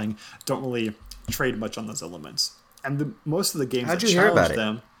time playing don't really trade much on those elements. And most of the games that challenge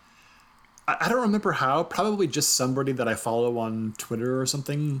them, I don't remember how, probably just somebody that I follow on Twitter or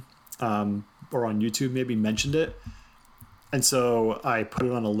something, or on YouTube maybe mentioned it. And so I put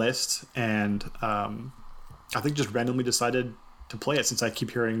it on a list, and I think just randomly decided to play it since I keep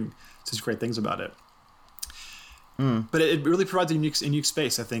hearing such great things about it. But it really provides a unique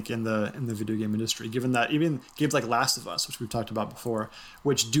space, I think, in the video game industry, given that even games like Last of Us, which we've talked about before,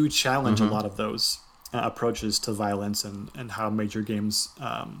 which do challenge a lot of those approaches to violence and how major games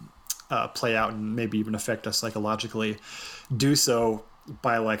play out and maybe even affect us psychologically, do so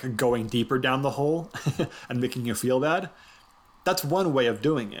by like going deeper down the hole and making you feel bad. That's one way of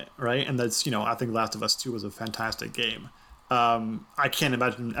doing it, right? And that's, I think Last of Us 2 was a fantastic game. I can't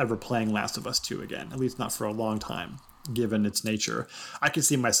imagine ever playing Last of Us 2 again, at least not for a long time, given its nature. I can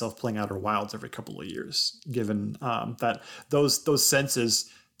see myself playing Outer Wilds every couple of years, given that those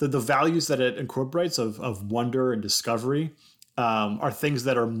senses, the values that it incorporates of wonder and discovery are things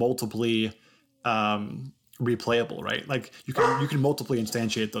that are multiply replayable, right? Like you can multiply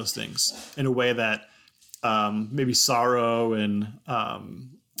instantiate those things in a way that maybe sorrow and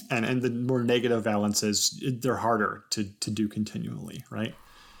the more negative valences, they're harder to do continually, right?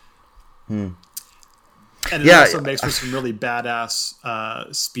 And it also makes for some really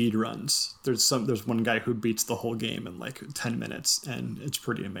badass speed runs. There's one guy who beats the whole game in like 10 minutes, and it's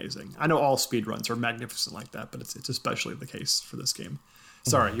pretty amazing. I know all speed runs are magnificent like that, but it's especially the case for this game.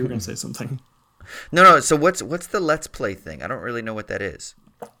 Sorry, you were going to say something. No. So what's the Let's Play thing? I don't really know what that is.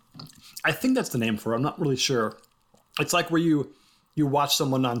 I think that's the name for it. I'm not really sure. It's like where you watch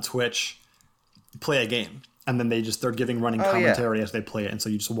someone on Twitch play a game, and then they're giving running commentary as they play it, and so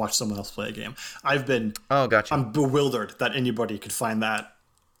you just watch someone else play a game. Gotcha. I'm bewildered that anybody could find that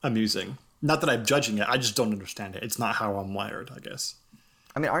amusing. Not that I'm judging it, I just don't understand it. It's not how I'm wired, I guess.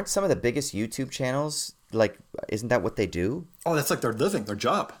 I mean, aren't some of the biggest YouTube channels, like, isn't that what they do? Oh, that's like their living, their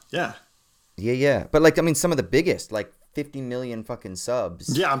job. Yeah. Yeah. But, like, I mean, some of the biggest, like 50 million fucking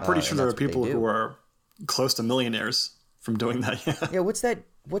subs. Yeah, I'm pretty sure there are people who are close to millionaires from doing that. Yeah, what's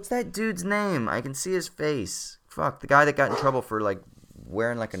that dude's name? I can see his face. Fuck, the guy that got in trouble for, like,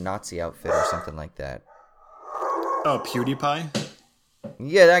 wearing, like, a Nazi outfit or something like that. Oh, PewDiePie?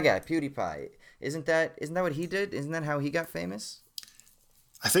 Yeah, that guy, PewDiePie. Isn't that what he did? Isn't that how he got famous?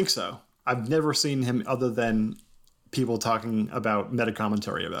 I think so. I've never seen him other than people talking about meta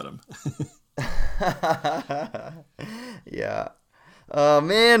commentary about him. Yeah.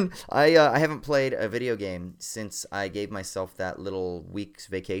 Man, I haven't played a video game since I gave myself that little week's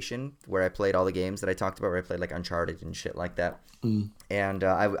vacation where I played all the games that I talked about, where I played like Uncharted and shit like that. And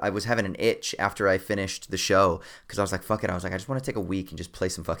I was having an itch after I finished the show because I was like, fuck it. I was like, I just want to take a week and just play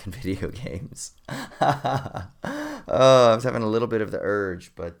some fucking video games. I was having a little bit of the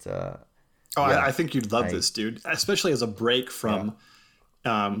urge, but... I think you'd love this, dude, especially as a break from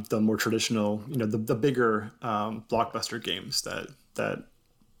the more traditional, the bigger blockbuster games that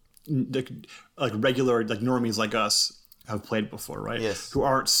like regular, like normies like us have played before, right? Yes. Who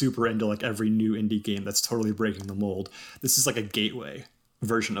aren't super into like every new indie game that's totally breaking the mold. This is like a gateway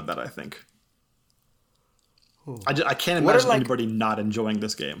version of that, I think. I can't imagine anybody not enjoying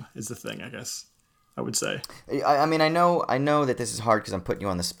this game is the thing, I guess. I would say. I mean, I know that this is hard because I'm putting you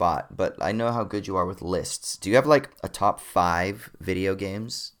on the spot, but I know how good you are with lists. Do you have like a top 5 video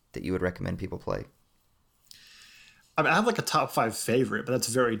games that you would recommend people play? I mean, I have like a top 5 favorite, but that's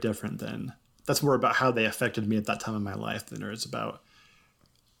very different than... That's more about how they affected me at that time in my life than it is about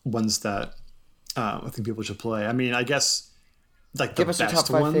ones that I think people should play. I mean, I guess like the best ones... Give us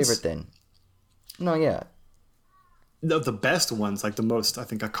your top 5 favorite then. No, yeah. The best ones, like the most, I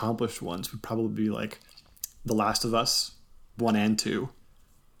think, accomplished ones would probably be like The Last of Us 1 and 2.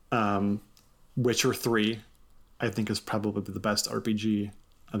 Witcher 3, I think, is probably the best RPG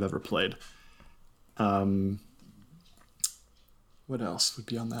I've ever played. What else would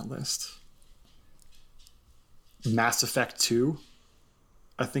be on that list? Mass Effect 2,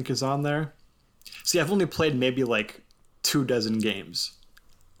 I think, is on there. See, I've only played maybe like 24 games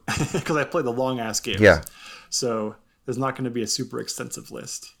because I play the long-ass games. Yeah. So... there's not going to be a super extensive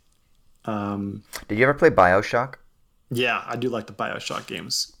list. Did you ever play BioShock? Yeah, I do like the BioShock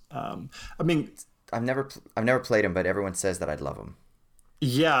games. I mean, I've never played them, but everyone says that I'd love them.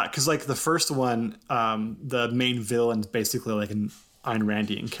 Yeah, because like the first one, the main villain's basically like an Ayn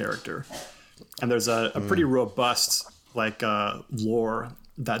Randian character, and there's a pretty robust like lore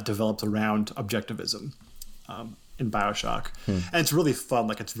that developed around objectivism in BioShock, and it's really fun.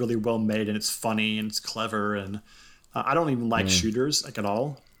 Like it's really well made and it's funny and it's clever and. I don't even like shooters like at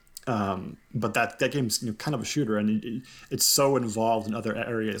all, but that game's kind of a shooter, and it's so involved in other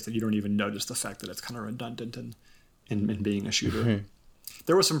areas that you don't even notice the fact that it's kind of redundant in being a shooter. Mm-hmm.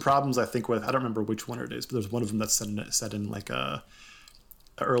 There were some problems I think with I don't remember which one it is, but there's one of them that's set in like a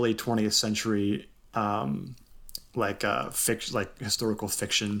early 20th century historical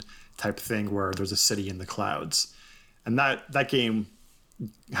fiction type thing where there's a city in the clouds, and that game.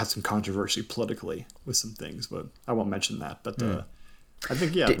 Had some controversy politically with some things, but I won't mention that. But I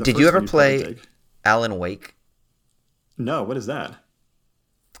think, yeah. Did you ever play Alan Wake? No, what is that?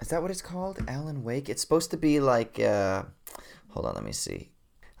 Is that what it's called? Alan Wake? It's supposed to be like... hold on, let me see.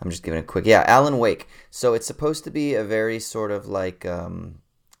 I'm just giving a quick... Yeah, Alan Wake. So it's supposed to be a very sort of like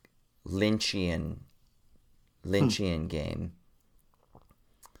Lynchian game.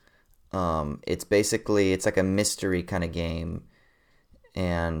 It's basically... It's like a mystery kind of game.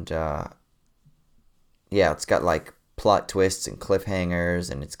 And it's got like plot twists and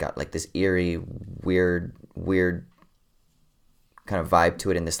cliffhangers, and it's got like this eerie, weird kind of vibe to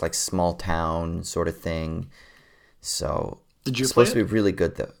it in this like small town sort of thing. So did you? It's supposed to be really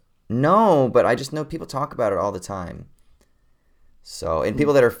good though. No, but I just know people talk about it all the time. So, and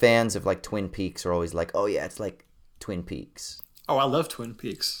people that are fans of like Twin Peaks are always like, "Oh yeah, it's like Twin Peaks." Oh, I love Twin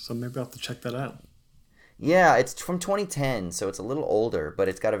Peaks, so maybe I'll have to check that out. Yeah, it's from 2010, so it's a little older, but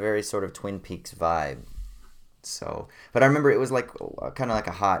it's got a very sort of Twin Peaks vibe. So, but I remember it was like kind of like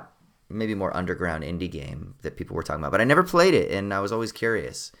a hot, maybe more underground indie game that people were talking about. But I never played it, and I was always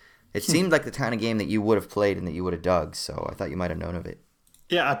curious. It seemed like the kind of game that you would have played and that you would have dug. So I thought you might have known of it.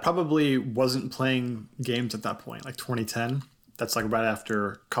 Yeah, I probably wasn't playing games at that point, like 2010. That's like right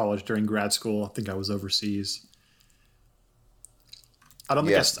after college, during grad school. I think I was overseas. I don't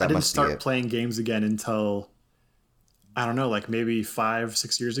think I didn't start playing games again until, I don't know, like maybe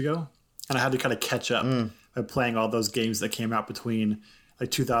 5-6 years ago. And I had to kind of catch up by playing all those games that came out between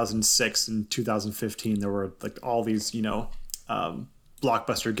like 2006 and 2015. There were like all these,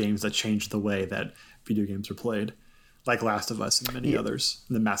 blockbuster games that changed the way that video games are played. Like Last of Us and many others,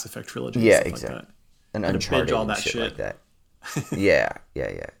 the Mass Effect trilogy. Yeah, and stuff exactly. Like that. And Uncharted all that shit like that.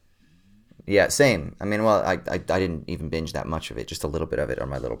 Yeah, same. I mean, well, I didn't even binge that much of it, just a little bit of it on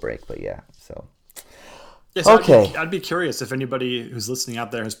my little break, but yeah, so. Yeah, so okay. I'd be curious if anybody who's listening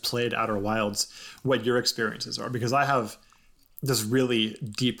out there has played Outer Wilds, what your experiences are, because I have this really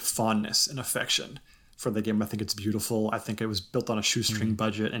deep fondness and affection for the game. I think it's beautiful. I think it was built on a shoestring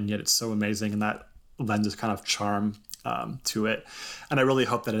budget, and yet it's so amazing, and that lends this kind of charm to it. And I really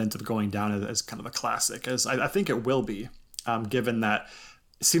hope that it ends up going down as kind of a classic, as I think it will be, given that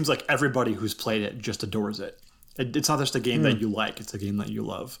it seems like everybody who's played it just adores it. It's not just a game that you like, it's a game that you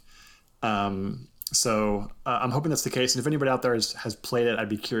love. So I'm hoping that's the case. And if anybody out there has played it, I'd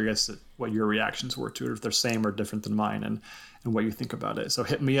be curious what your reactions were to it, if they're same or different than mine, and what you think about it. So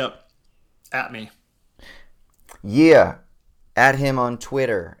hit me up, at me. Yeah, at him on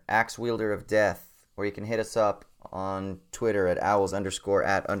Twitter, Axe Wielder of Death, or you can hit us up on Twitter at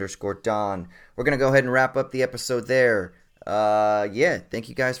owls_at_Don. We're going to go ahead and wrap up the episode there. Thank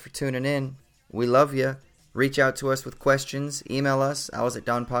you guys for tuning in. We love you. Reach out to us with questions. Email us,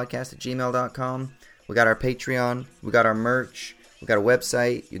 owlsatdawnpodcast@gmail.com. We got our Patreon. We got our merch. We got a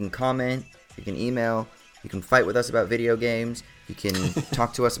website. You can comment. You can email. You can fight with us about video games. You can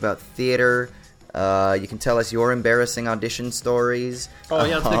talk to us about theater. You can tell us your embarrassing audition stories. Oh,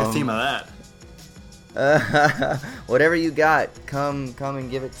 yeah, let's make a theme of that. Whatever you got, come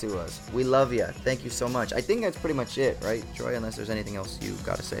and give it to us. We love you. Thank you so much. I think that's pretty much it, right, Troy? Unless there's anything else you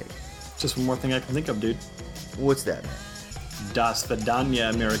got to say. Just one more thing I can think of, dude. What's that? Das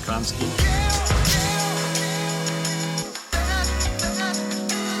Vidanya, Amerikanski.